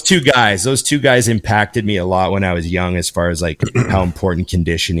 But those two guys impacted me a lot when I was young, as far as like how important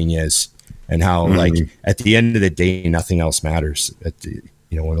conditioning is, and how like at the end of the day, nothing else matters.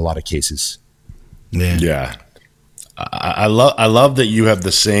 In a lot of cases. Yeah. I love that you have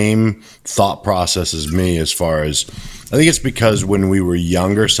the same thought process as me. As far as, I think it's because when we were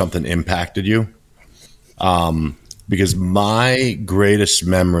younger, something impacted you. Because my greatest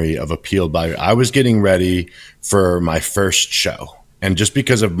memory of a peeled body, I was getting ready for my first show. And just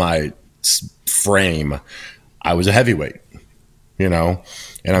because of my frame, I was a heavyweight, and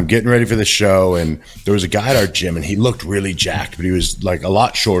I'm getting ready for the show. And there was a guy at our gym, and he looked really jacked, but he was like a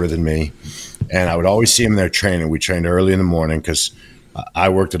lot shorter than me. And I would always see him there training. We trained early in the morning because I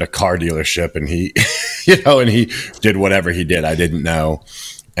worked at a car dealership, and he, and he did whatever he did. I didn't know.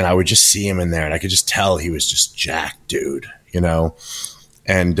 And I would just see him in there, and I could just tell he was just jacked, dude,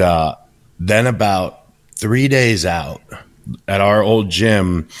 And then about 3 days out at our old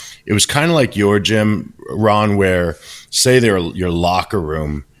gym, it was kind of like your gym, Ron, where say they're your locker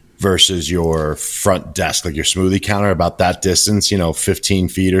room versus your front desk, like your smoothie counter, about that distance, 15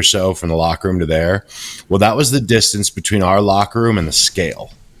 feet or so from the locker room to there. Well, that was the distance between our locker room and the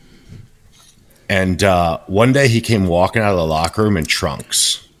scale. And one day he came walking out of the locker room in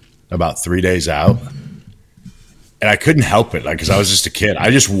trunks about 3 days out. And I couldn't help it, because I was just a kid.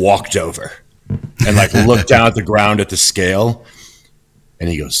 I just walked over and looked down at the ground at the scale. And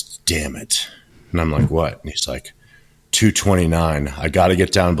he goes, "Damn it." And I'm like, "What?" And he's like, 229. I got to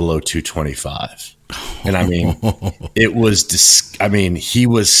get down below 225. And I mean, it was, he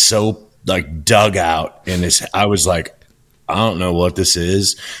was so dug out in his, I was like, I don't know what this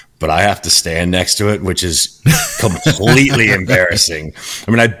is, but I have to stand next to it, which is completely embarrassing.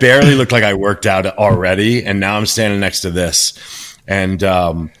 I mean, I barely looked like I worked out already, and now I'm standing next to this. And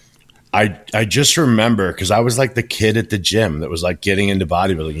I just remember, because I was like the kid at the gym that was getting into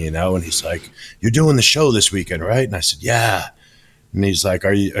bodybuilding, and he's like, "You're doing the show this weekend, right?" And I said, "Yeah." And he's like,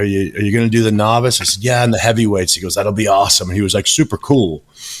 Are you going to do the novice?" I said, "Yeah, and the heavyweights." He goes, "That'll be awesome." And he was super cool.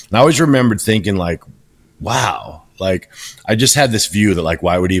 And I always remembered thinking wow, I just had this view that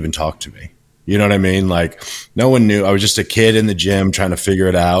why would he even talk to me? You know what I mean? No one knew. I was just a kid in the gym trying to figure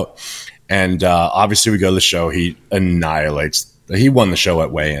it out. And obviously we go to the show. He annihilates. He won the show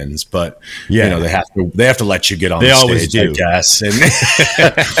at weigh-ins, but they have to let you get on the stage, I guess. And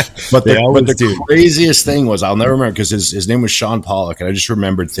but the craziest thing was, I'll never remember, because his name was Sean Pollock, and I just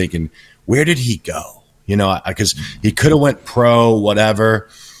remembered thinking, where did he go? Because he could have went pro, whatever.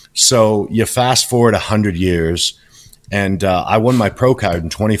 So you fast forward 100 years, and I won my pro card in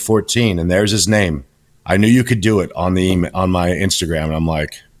 2014, and there's his name. I knew you could do it on my Instagram, and I'm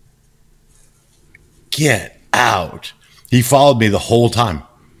like, get out. He followed me the whole time,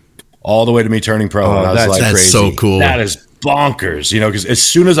 all the way to me turning pro. And I was that's crazy. So cool. That is bonkers, because as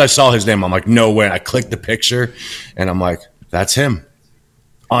soon as I saw his name, I'm like, no way. And I clicked the picture, and I'm like, that's him.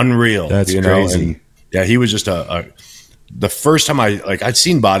 Unreal. That's crazy. And yeah, he was just the first time I'd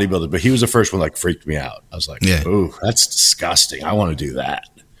seen bodybuilding, but he was the first one freaked me out. I was like, ooh, that's disgusting. I want to do that.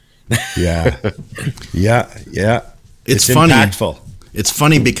 Yeah. Yeah. It's funny. Impactful. It's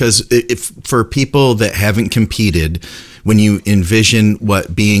funny because if for people that haven't competed, when you envision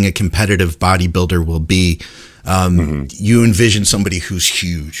what being a competitive bodybuilder will be, you envision somebody who's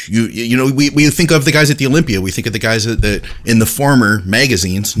huge. We think of the guys at the Olympia. We think of the guys that in the former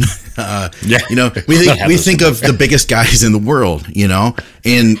magazines. We think of the biggest guys in the world.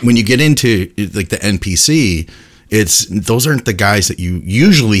 And when you get into the NPC, those aren't the guys that you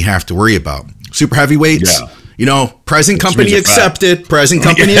usually have to worry about. Super heavyweights. Yeah. Present company accepted. Present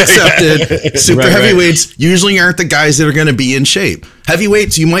company accepted. Super heavyweights usually aren't the guys that are going to be in shape.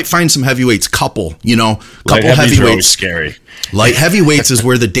 Heavyweights, you might find some heavyweights. Couple heavyweights. Scary. Light heavyweights is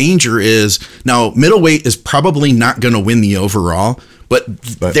where the danger is. Now, middleweight is probably not going to win the overall, but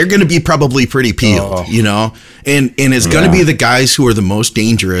they're going to be probably pretty peeled. And it's going to be the guys who are the most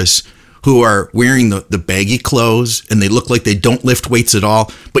dangerous, who are wearing the baggy clothes, and they look like they don't lift weights at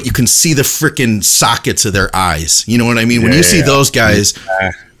all, but you can see the freaking sockets of their eyes. You know what I mean? When you see those guys,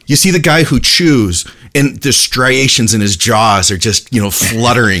 you see the guy who chews, and the striations in his jaws are just,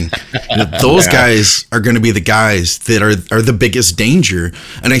 fluttering. Those guys are going to be the guys that are the biggest danger.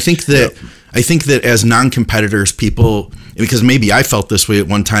 And I think that as non-competitors, people, because maybe I felt this way at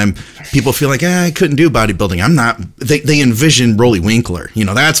one time, people feel like, I couldn't do bodybuilding. I'm not, they envision Rolly Winkler.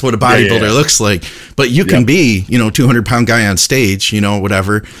 That's what a bodybuilder looks like. But you can be, 200-pound guy on stage,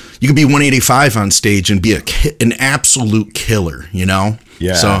 whatever. You can be 185 on stage and be an absolute killer,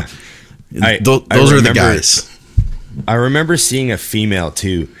 Yeah. So those are the guys. I remember seeing a female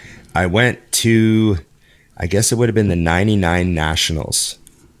too. I went to, I guess it would have been the 99 Nationals.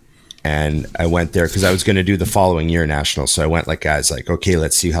 And I went there because I was going to do the following year nationals. So I went guys, okay,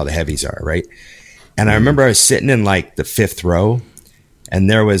 let's see how the heavies are, right? And I remember I was sitting in the fifth row, and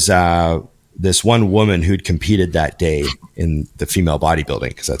there was this one woman who'd competed that day in the female bodybuilding,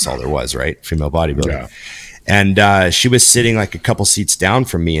 because that's all there was, right? Female bodybuilding. Yeah. And she was sitting a couple seats down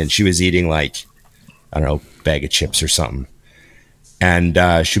from me, and she was eating I don't know, bag of chips or something. And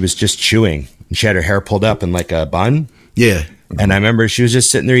she was just chewing, and she had her hair pulled up in a bun. Yeah. And I remember she was just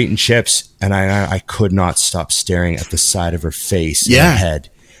sitting there eating chips, and I could not stop staring at the side of her face and her head.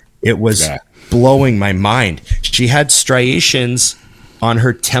 It was blowing my mind. She had striations on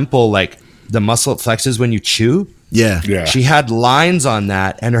her temple, the muscle it flexes when you chew. Yeah. She had lines on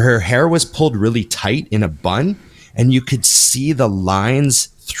that, and her hair was pulled really tight in a bun, and you could see the lines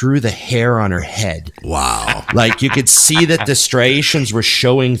through the hair on her head. Wow. Like you could see that the striations were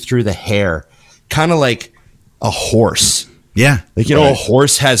showing through the hair, kind of like a horse. Yeah. Like, you know, a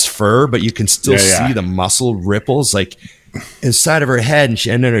horse has fur, but you can still Yeah. see the muscle ripples like inside of her head.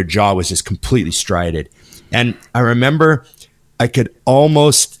 And then her jaw was just completely striated. And I remember I could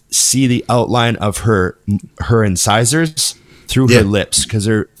almost see the outline of her incisors through her lips because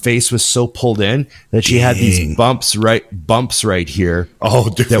her face was so pulled in that she had these bumps right here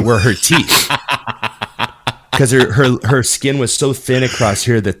that were her teeth. Because her skin was so thin across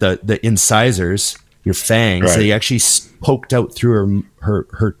here that the incisors, your fangs, they actually poked out through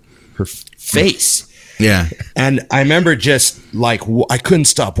her face. Yeah. And I remember just like, I couldn't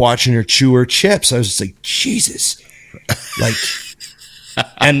stop watching her chew her chips. I was just like, Jesus. Like,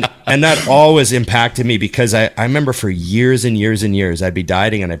 and that always impacted me because I remember for years and years and years, I'd be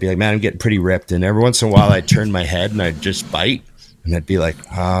dieting and I'd be like, man, I'm getting pretty ripped. And every once in a while I'd turn my head and I'd just bite and I'd be like,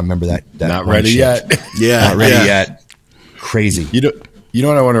 I remember that. Not ready yet. Yeah. Not ready yet. Crazy. You know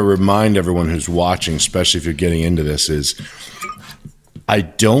what I want to remind everyone who's watching, especially if you're getting into this, is I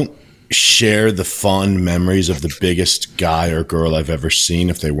don't share the fond memories of the biggest guy or girl I've ever seen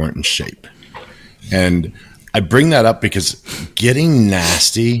if they weren't in shape. And I bring that up because getting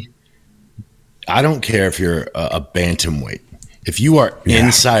nasty, I don't care if you're a bantamweight. If you are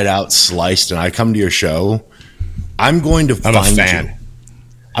inside out sliced and I come to your show, I'm going to find you.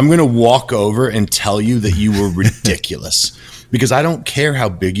 I'm going to walk over and tell you that you were ridiculous because I don't care how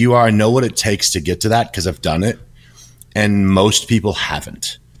big you are. I know what it takes to get to that because I've done it. And most people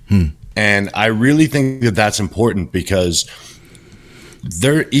haven't. And I really think that that's important because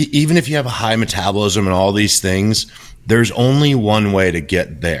even if you have a high metabolism and all these things, there's only one way to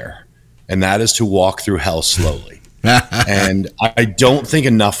get there. And that is to walk through hell slowly. And I don't think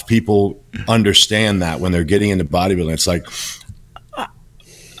enough people understand that when they're getting into bodybuilding. It's like,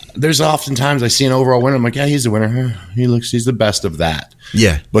 there's oftentimes I see an overall winner. I'm like, yeah, he's the winner. He's the best of that.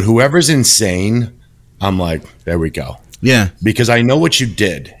 Yeah. But whoever's insane, I'm like, there we go. Yeah. Because I know what you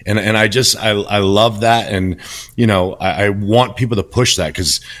did. And I love that. And, you know, I want people to push that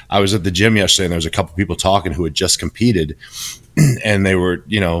because I was at the gym yesterday and there was a couple people talking who had just competed and they were,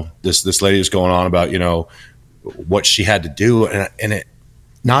 you know, this lady was going on about, you know, what she had to do. And it,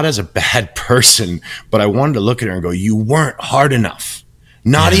 not as a bad person, but I wanted to look at her and go, you weren't hard enough.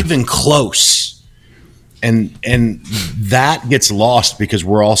 Not even close. And that gets lost because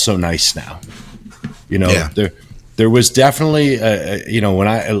we're all so nice now. You know, there was definitely, you know, when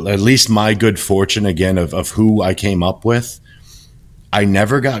at least my good fortune again of who I came up with, I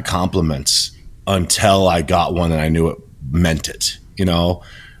never got compliments until I got one and I knew it meant it. You know,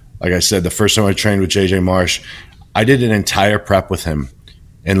 like I said, the first time I trained with JJ Marsh, I did an entire prep with him.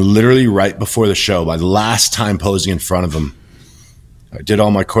 And literally right before the show, my last time posing in front of him, I did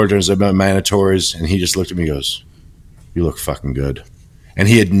all my core turns, my mandatories, and he just looked at me and goes, you look fucking good. And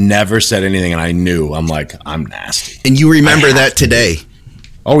he had never said anything, and I knew. I'm like, I'm nasty. And you remember that today.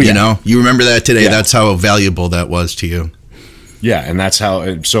 Oh, yeah. You know, you remember that today. Yeah. That's how valuable that was to you. Yeah, and that's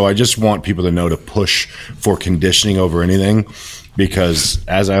how – so I just want people to know to push for conditioning over anything because,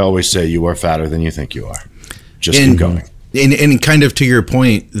 as I always say, you are fatter than you think you are. Just keep going. And kind of to your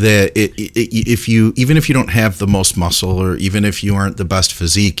point that if you even if you don't have the most muscle or even if you aren't the best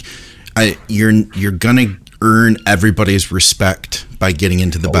physique, you're gonna earn everybody's respect by getting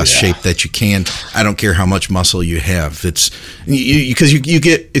into the best shape that you can. I don't care how much muscle you have. It's because you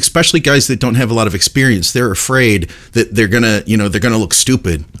get, especially guys that don't have a lot of experience, they're afraid that they're gonna look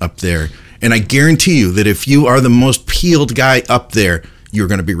stupid up there. And I guarantee you that if you are the most peeled guy up there, you're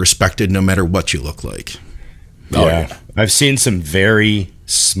going to be respected no matter what you look like. Yeah. I've seen some very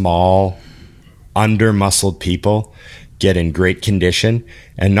small, under-muscled people get in great condition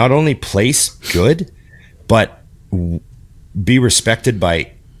and not only place good, but be respected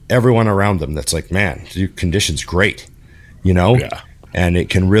by everyone around them. That's like, man, your condition's great, you know? Yeah. And it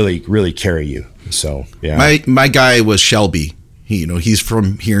can really, really carry you. So, yeah. My guy was Shelby. He's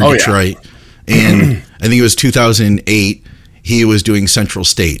from here in Detroit. And I think it was 2008. He was doing Central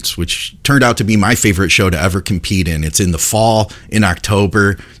States, which turned out to be my favorite show to ever compete in. It's in the fall, in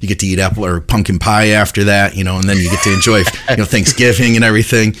October. You get to eat apple or pumpkin pie after that, and then you get to enjoy, Thanksgiving and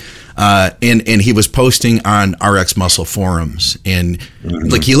everything. And he was posting on RX Muscle forums, and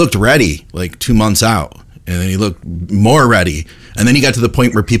like he looked ready, like 2 months out, and then he looked more ready, and then he got to the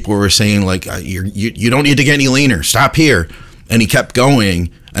point where people were saying like, you don't need to get any leaner, stop here, and he kept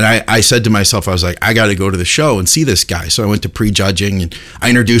going. And I said to myself, I was like, I got to go to the show and see this guy. So I went to prejudging and I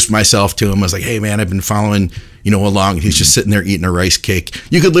introduced myself to him. I was like, hey man, I've been following, along. He's just sitting there eating a rice cake.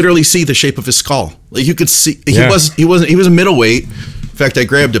 You could literally see the shape of his skull. Like you could see, he was a middleweight, fact, I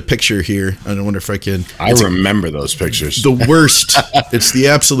grabbed a picture here. I wonder if I can. I remember those pictures. The worst. It's the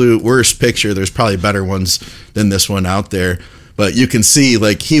absolute worst picture. There's probably better ones than this one out there. But you can see,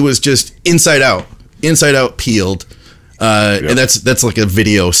 like, he was just inside out peeled. And that's like a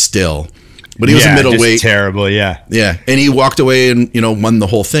video still. But he was a middleweight. Terrible, yeah. Yeah. And he walked away and, won the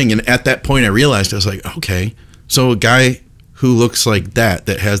whole thing. And at that point, I realized, I was like, okay, so a guy who looks like that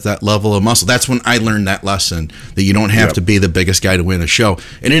has that level of muscle. That's when I learned that lesson, that you don't have to be the biggest guy to win a show.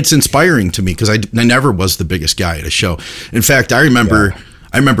 And it's inspiring to me because I never was the biggest guy at a show. In fact, I remember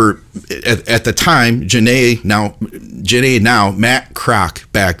at the time, Janae now, Matt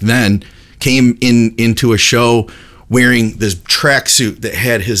Kroc back then came into a show wearing this tracksuit that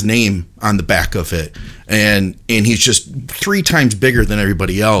had his name on the back of it. And he's just 3 times bigger than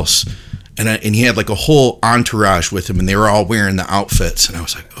everybody else. And he had like a whole entourage with him, and they were all wearing the outfits. And I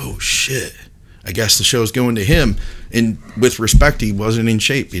was like, oh shit, I guess the show's going to him. And with respect, he wasn't in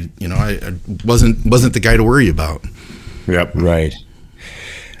shape. I wasn't the guy to worry about. Yep. Right.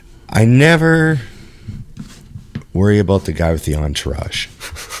 I never worry about the guy with the entourage.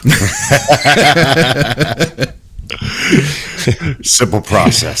 Simple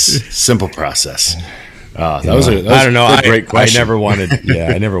process. That was a great question. I never wanted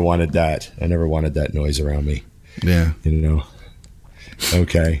that. I never wanted that noise around me. Yeah.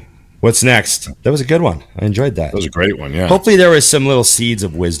 Okay. What's next? That was a good one. I enjoyed that. That was a great one, yeah. Hopefully there was some little seeds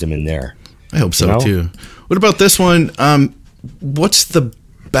of wisdom in there. I hope so too. What about this one? What's the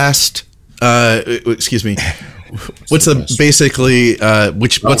best excuse me. What's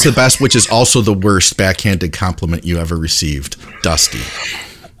the best, which is also the worst backhanded compliment you ever received? Dusty.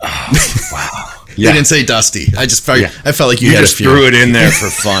 Oh, wow. You didn't say Dusty. I just felt I felt like you had just threw it in there for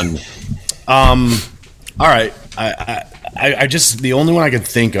fun. All right. I just, the only one I can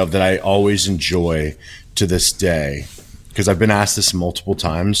think of that I always enjoy to this day, because I've been asked this multiple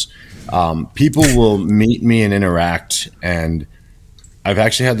times. People will meet me and interact, and I've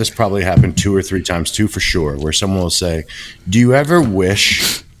actually had this probably happen 2 or 3 times too, for sure, where someone will say, do you ever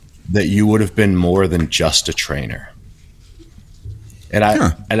wish that you would have been more than just a trainer? And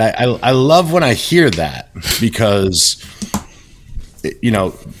I love when I hear that, because,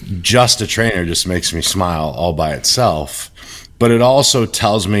 just a trainer just makes me smile all by itself. But it also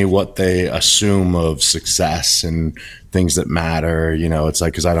tells me what they assume of success and things that matter. It's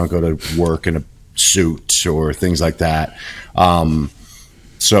like, because I don't go to work in a suit or things like that.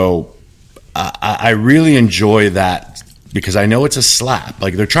 So I really enjoy that, because I know it's a slap.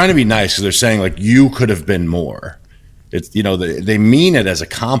 Like, they're trying to be nice, because they're saying, like, you could have been more. It's, they mean it as a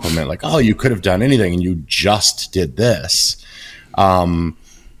compliment, like, oh, you could have done anything and you just did this.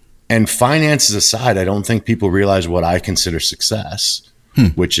 And finances aside, I don't think people realize what I consider success,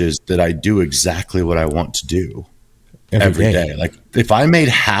 which is that I do exactly what I want to do every day. Like, if I made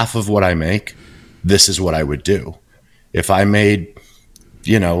half of what I make, this is what I would do. If I made,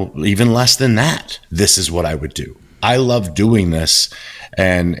 even less than that, this is what I would do. I love doing this.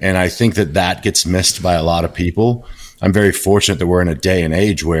 And I think that gets missed by a lot of people. I'm very fortunate that we're in a day and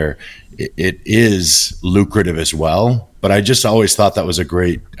age where it is lucrative as well. But I just always thought that was a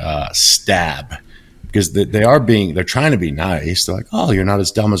great stab, because they're trying to be nice. They're like, oh, you're not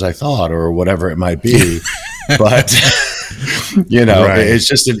as dumb as I thought, or whatever it might be. But, right. It's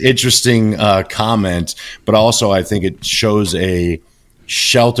just an interesting comment. But also, I think it shows a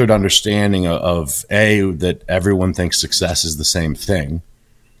sheltered understanding of that everyone thinks success is the same thing,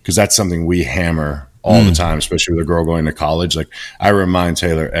 because that's something we hammer all the time, especially with a girl going to college. Like, I remind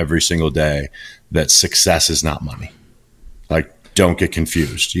Taylor every single day that success is not money. Like, don't get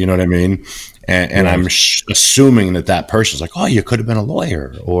confused. You know what I mean? And I'm assuming that person's like, oh, you could have been a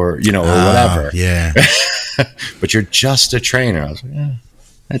lawyer, or, or whatever. Yeah. But you're just a trainer. I was like,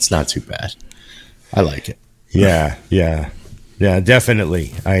 that's not too bad. I like it. Yeah,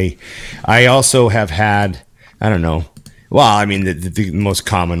 definitely. I also have had, I don't know. Well, I mean, the most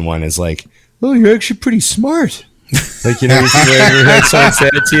common one is like, oh, you're actually pretty smart. Like, you ever heard someone say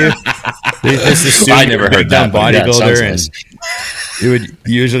it to you? They just assume I never heard that. Bodybuilder, and it would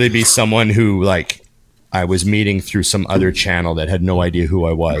usually be someone who, like, I was meeting through some other channel that had no idea who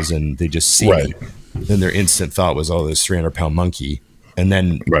I was, and they just see me. Then their instant thought was, oh, this 300-pound monkey. And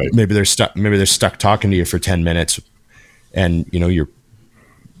then maybe they're stuck talking to you for 10 minutes, and you're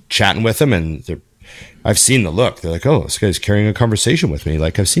chatting with them, and I've seen the look. They're like, oh, this guy's carrying a conversation with me.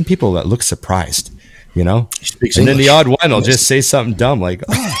 Like, I've seen people that look surprised, and then the odd one will just say something dumb, like,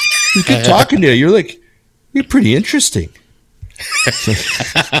 oh, he's good talking to you. You're pretty interesting.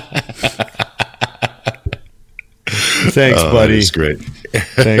 Thanks, buddy. That's great.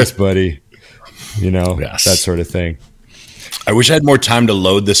 Thanks, buddy. That sort of thing. I wish I had more time to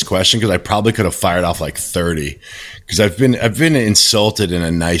load this question because I probably could have fired off like 30. Because I've been insulted in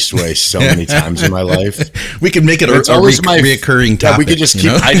a nice way so many times in my life. We could make it a reoccurring topic. Yeah, we could just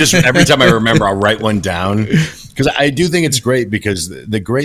keep. I just every time I remember, I'll write one down because I do think it's great because the great